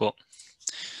 Cool.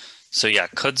 So yeah,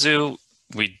 kudzu,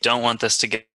 we don't want this to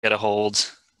get a hold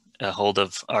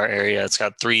of our area. It's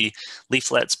got 3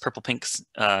 leaflets, purple, pink,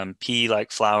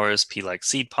 pea-like flowers, pea-like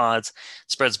seed pods.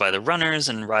 It spreads by the runners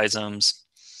and rhizomes.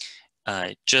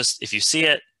 Just if you see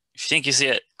it, if you think you see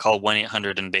it, call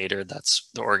 1-800-INVADER. That's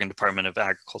the Oregon Department of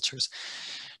Agriculture's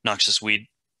noxious weed,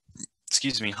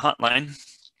 hotline.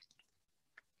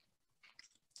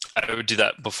 I would do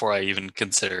that before I even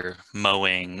consider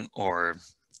mowing or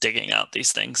digging out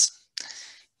these things.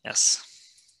 Yes.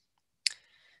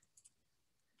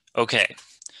 Okay.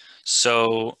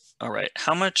 So, all right.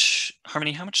 How much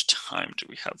time do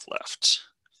we have left?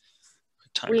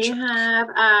 We have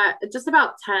just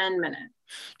about 10 minutes.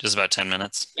 Just about 10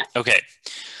 minutes? Yeah. Okay.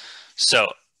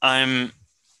 So I'm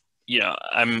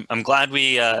glad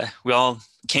we all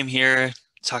came here to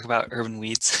talk about urban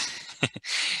weeds.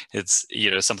 It's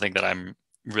something that I'm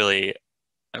really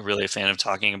a fan of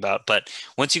talking about. But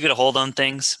once you get a hold on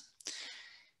things,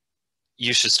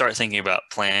 you should start thinking about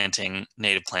planting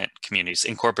native plant communities,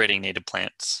 incorporating native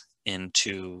plants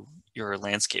into your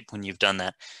landscape when you've done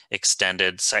that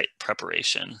extended site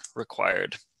preparation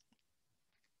required.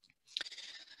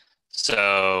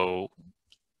 So,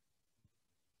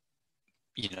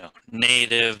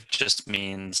 native just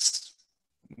means,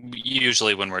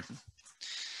 usually when we're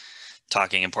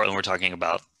talking in Portland, we're talking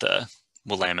about the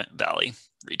Willamette Valley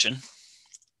region.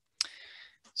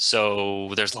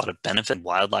 So there's a lot of benefit in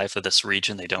wildlife of this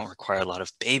region. They don't require a lot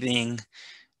of bathing,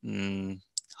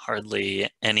 hardly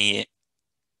any,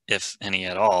 if any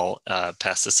at all,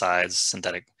 pesticides,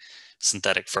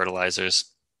 synthetic fertilizers.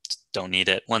 Don't need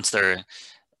it.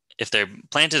 If they're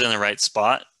planted in the right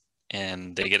spot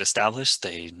and they get established,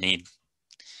 they need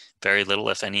very little,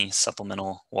 if any,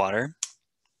 supplemental water,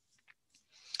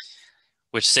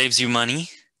 which saves you money,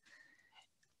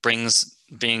 brings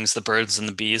the birds and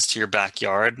the bees to your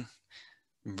backyard.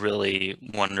 Really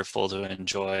wonderful to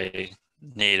enjoy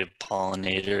native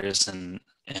pollinators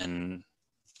and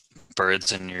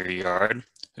birds in your yard.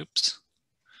 Oops.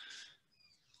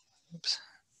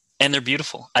 And they're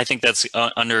beautiful. I think that's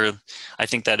I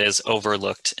think that is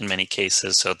overlooked in many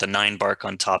cases. So the 9 bark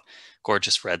on top,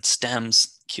 gorgeous red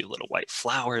stems, cute little white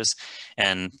flowers,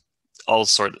 and all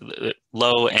sort of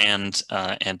low and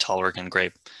tall Oregon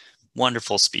grape.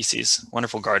 Wonderful species,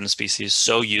 wonderful garden species,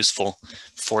 so useful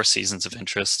for seasons of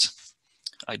interest.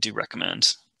 I do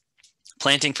recommend.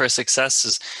 Planting for success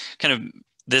is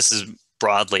this is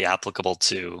broadly applicable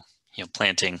to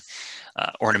planting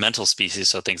ornamental species,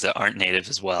 so things that aren't native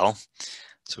as well,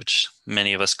 so which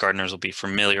many of us gardeners will be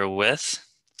familiar with.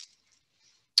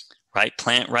 Right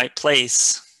plant, right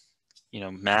place,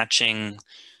 matching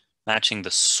the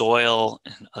soil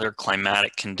and other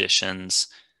climatic conditions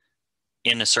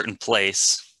in a certain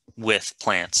place with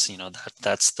plants.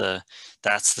 That's the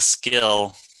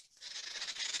skill.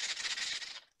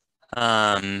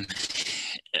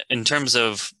 In terms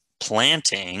of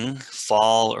planting,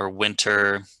 fall or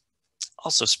winter,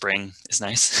 also spring is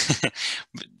nice,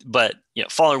 but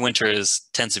fall or winter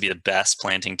tends to be the best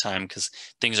planting time because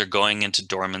things are going into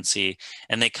dormancy,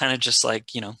 and they kind of just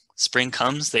like, spring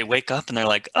comes, they wake up and they're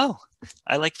like, oh,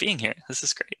 I like being here. This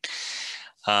is great.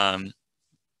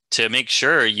 To make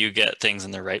sure you get things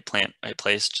in the right plant, right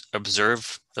place,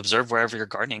 observe wherever you're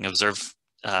gardening,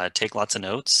 take lots of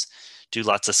notes, do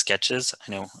lots of sketches.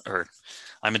 I know, or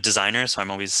I'm a designer, so I'm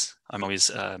always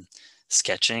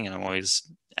sketching, and I'm always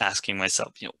asking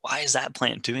myself, why is that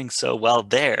plant doing so well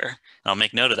there? And I'll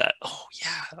make note of that. Oh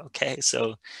yeah, okay,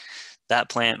 so that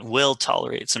plant will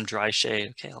tolerate some dry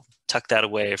shade. Okay, I'll tuck that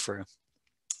away for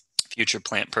future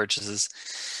plant purchases.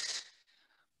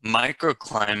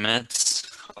 Microclimates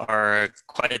are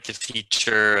quite the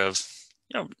feature of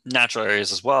natural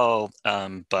areas as well,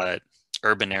 but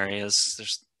urban areas,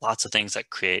 there's lots of things that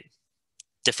create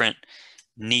different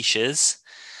niches.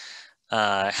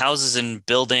 Houses and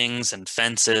buildings and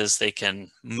fences, they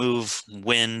can move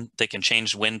wind, they can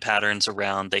change wind patterns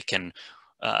around, they can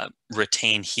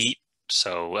retain heat.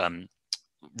 So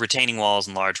retaining walls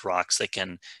and large rocks, they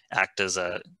can act as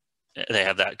they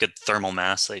have that good thermal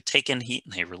mass. They take in heat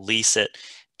and they release it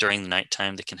during the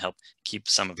nighttime. They can help keep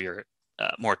some of your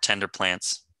more tender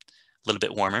plants a little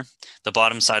bit warmer. The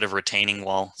bottom side of a retaining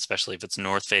wall, especially if it's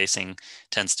north facing,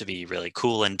 tends to be really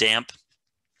cool and damp.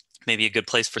 Maybe a good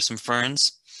place for some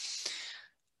ferns.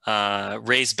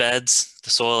 Raised beds, the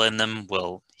soil in them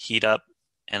will heat up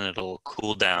and it'll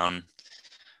cool down.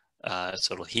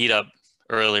 So it'll heat up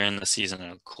earlier in the season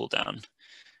and it'll cool down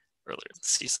earlier in the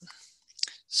season.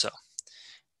 So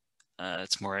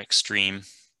it's more extreme.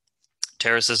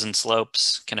 Terraces and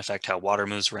slopes can affect how water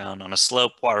moves around. On a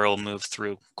slope, water will move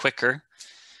through quicker,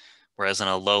 whereas in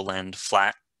a lowland,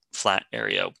 flat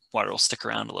area, water will stick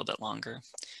around a little bit longer.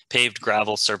 Paved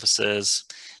gravel surfaces,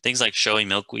 things like showy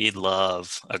milkweed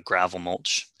love a gravel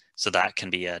mulch, so that can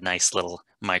be a nice little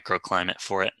microclimate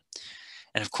for it.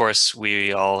 And of course,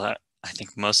 we all, I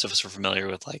think most of us are familiar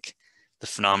with like the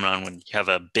phenomenon when you have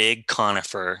a big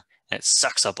conifer and it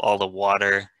sucks up all the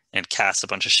water and casts a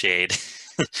bunch of shade.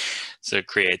 So it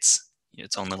creates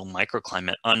its own little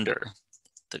microclimate under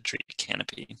the tree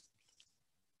canopy.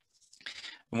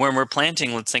 When we're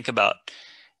planting, let's think about,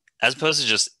 as opposed to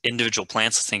just individual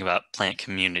plants, let's think about plant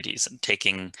communities. And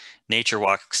taking nature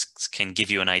walks can give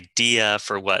you an idea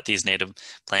for what these native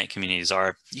plant communities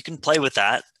are. You can play with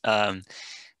that,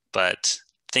 but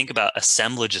think about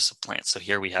assemblages of plants. So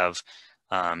here we have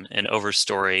an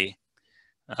overstory.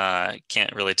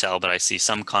 Can't really tell, but I see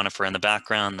some conifer in the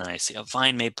background. Then I see a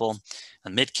vine maple, a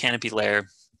mid-canopy layer,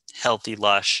 healthy,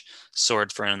 lush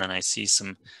sword fern, and then I see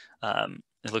some,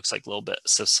 it looks like little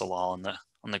bits of salal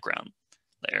on the ground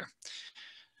layer.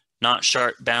 Not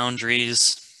sharp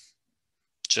boundaries,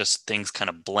 just things kind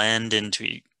of blend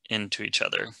into each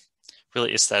other.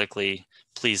 Really aesthetically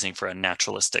pleasing for a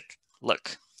naturalistic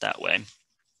look that way.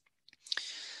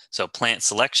 So plant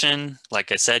selection,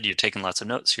 like I said, you're taking lots of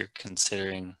notes, you're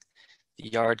considering the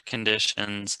yard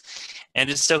conditions, and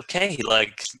it's okay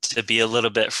like to be a little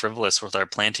bit frivolous with our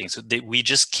planting. So we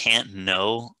just can't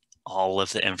know all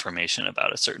of the information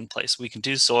about a certain place. We can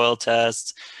do soil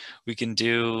tests, we can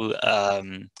do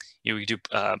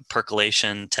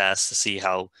percolation tests to see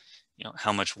how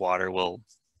much water will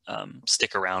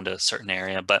stick around a certain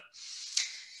area, but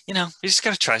you just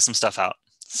got to try some stuff out.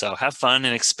 So have fun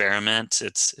and experiment.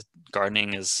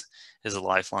 Gardening is a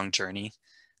lifelong journey,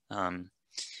 and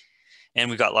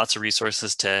we've got lots of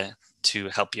resources to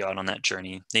help you out on that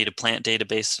journey. Native plant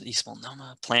database, East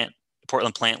Multnomah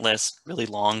Portland plant list, really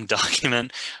long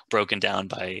document broken down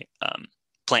by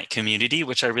plant community,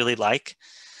 which I really like.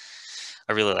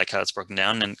 I really like how it's broken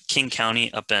down. And King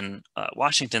County up in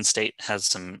Washington State has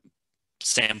some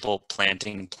sample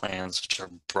planting plans, which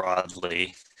are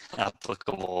broadly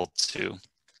applicable to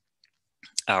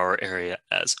our area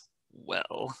as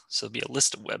well. So there'll be a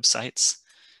list of websites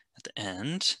at the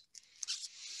end.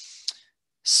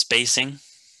 Spacing.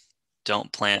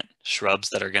 don't plant shrubs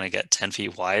that are going to get 10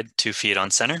 feet wide, 2 feet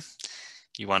on center.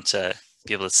 You want to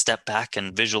be able to step back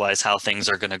and visualize how things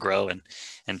are going to grow and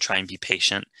try and be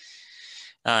patient.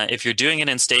 If you're doing it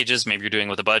in stages, maybe you're doing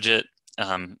it with a budget,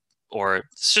 or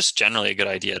it's just generally a good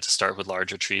idea to start with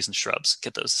larger trees and shrubs,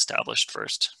 get those established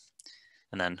first,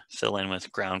 and then fill in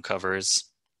with ground covers.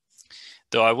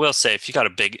 Though I will say, if you got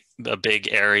a big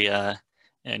area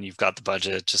and you've got the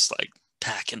budget, just like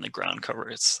pack in the ground cover.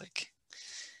 It's like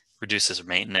reduces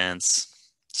maintenance.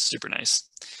 Super nice.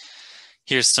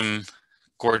 Here's some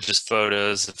gorgeous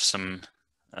photos of some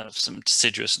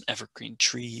deciduous and evergreen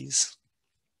trees.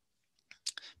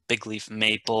 Big leaf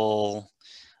maple.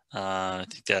 I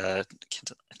think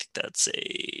that's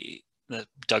the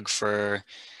Doug fir,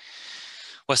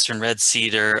 western red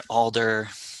cedar, alder,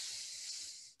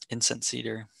 incense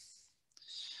cedar,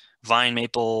 vine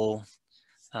maple,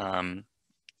 the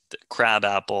crab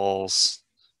apples,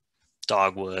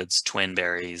 dogwoods, twin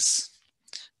berries,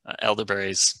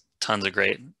 elderberries. Tons of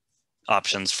great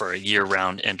options for a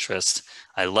year-round interest.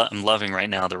 I'm loving right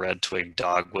now the red twig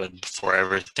dogwood before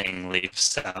everything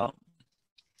leaves out.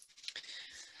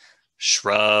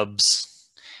 Shrubs,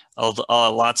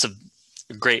 lots of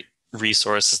great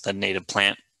resources. The native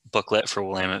plant booklet for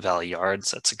Willamette Valley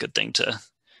Yards. That's a good thing to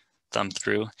thumb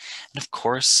through. And of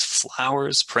course,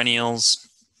 flowers, perennials,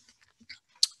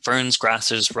 ferns,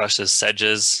 grasses, rushes,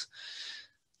 sedges.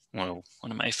 Well,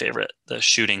 one of my favorite, the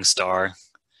shooting star.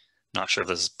 Not sure if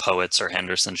this is Poets or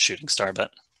Henderson's shooting star,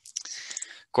 but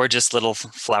gorgeous little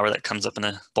flower that comes up in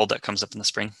the bulb that comes up in the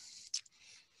spring.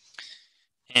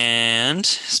 And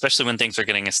especially when things are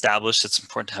getting established, it's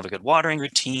important to have a good watering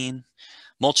routine.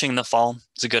 Mulching in the fall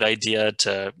is a good idea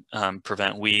to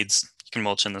prevent weeds. You can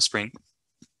mulch in the spring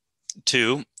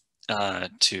too,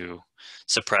 to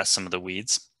suppress some of the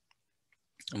weeds.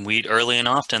 And weed early and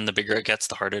often, the bigger it gets,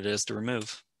 the harder it is to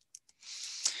remove.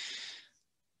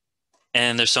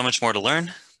 And there's so much more to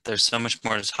learn. There's so much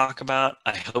more to talk about.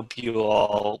 I hope you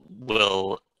all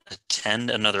will attend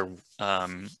another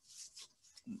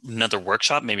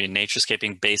workshop, maybe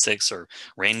Naturescaping Basics or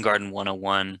Rain Garden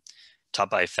 101, taught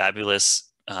by fabulous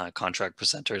contract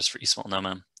presenters for East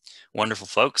Multnomah. Wonderful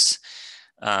folks,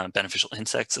 beneficial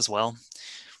insects as well.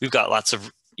 We've got lots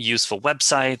of useful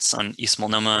websites on East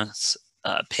Multnomah's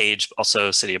page,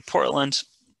 also City of Portland,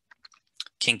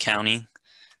 King County,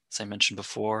 as I mentioned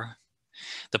before.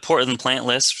 The Portland plant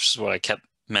list, which is what I kept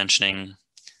mentioning,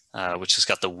 which has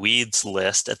got the weeds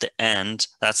list at the end.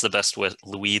 That's the best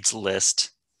weeds list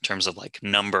in terms of like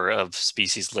number of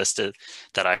species listed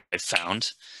that I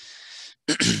found.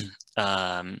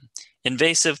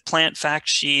 Invasive plant fact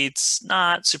sheets,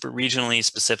 not super regionally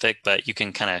specific, but you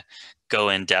can kind of go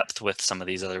in depth with some of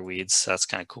these other weeds. So that's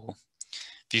kind of cool.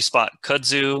 If you spot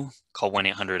kudzu, call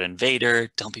 1-800-INVADER.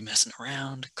 Don't be messing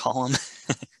around, call them.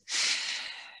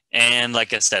 And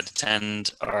like I said,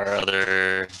 attend our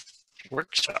other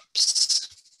workshops.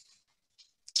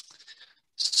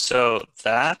 So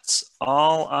that's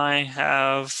all I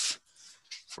have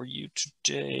for you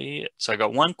today. So I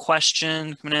got one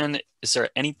question coming in. Is there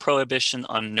any prohibition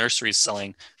on nurseries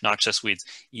selling noxious weeds?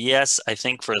 Yes, I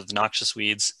think for the noxious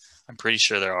weeds, I'm pretty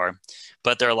sure there are.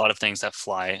 But there are a lot of things that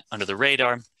fly under the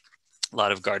radar. A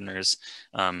lot of gardeners,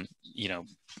 you know,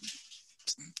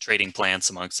 trading plants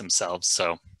amongst themselves.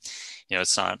 So, you know,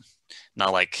 it's not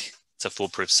like it's a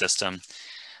foolproof system.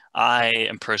 I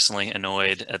am personally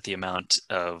annoyed at the amount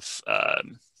of,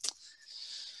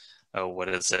 what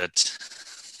is it?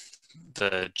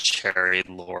 The cherry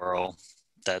laurel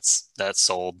that's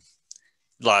sold.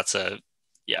 Lots of,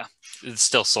 yeah, it's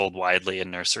still sold widely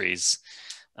in nurseries.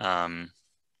 Yeah,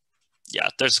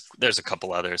 there's a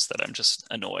couple others that I'm just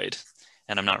annoyed,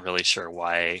 and I'm not really sure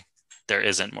why there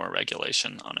isn't more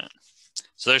regulation on it.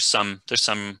 So there's some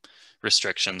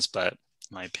restrictions, but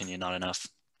in my opinion, not enough.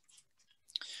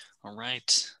 All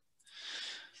right.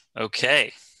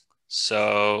 Okay.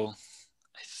 So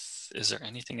is there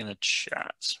anything in the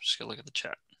chat? So I'm just gonna look at the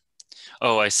chat.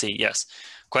 Oh, I see. Yes.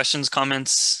 Questions,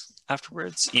 comments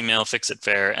afterwards? Email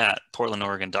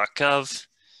fixitfair@portlandoregon.gov,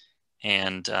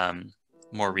 and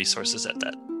more resources at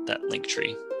that link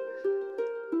tree.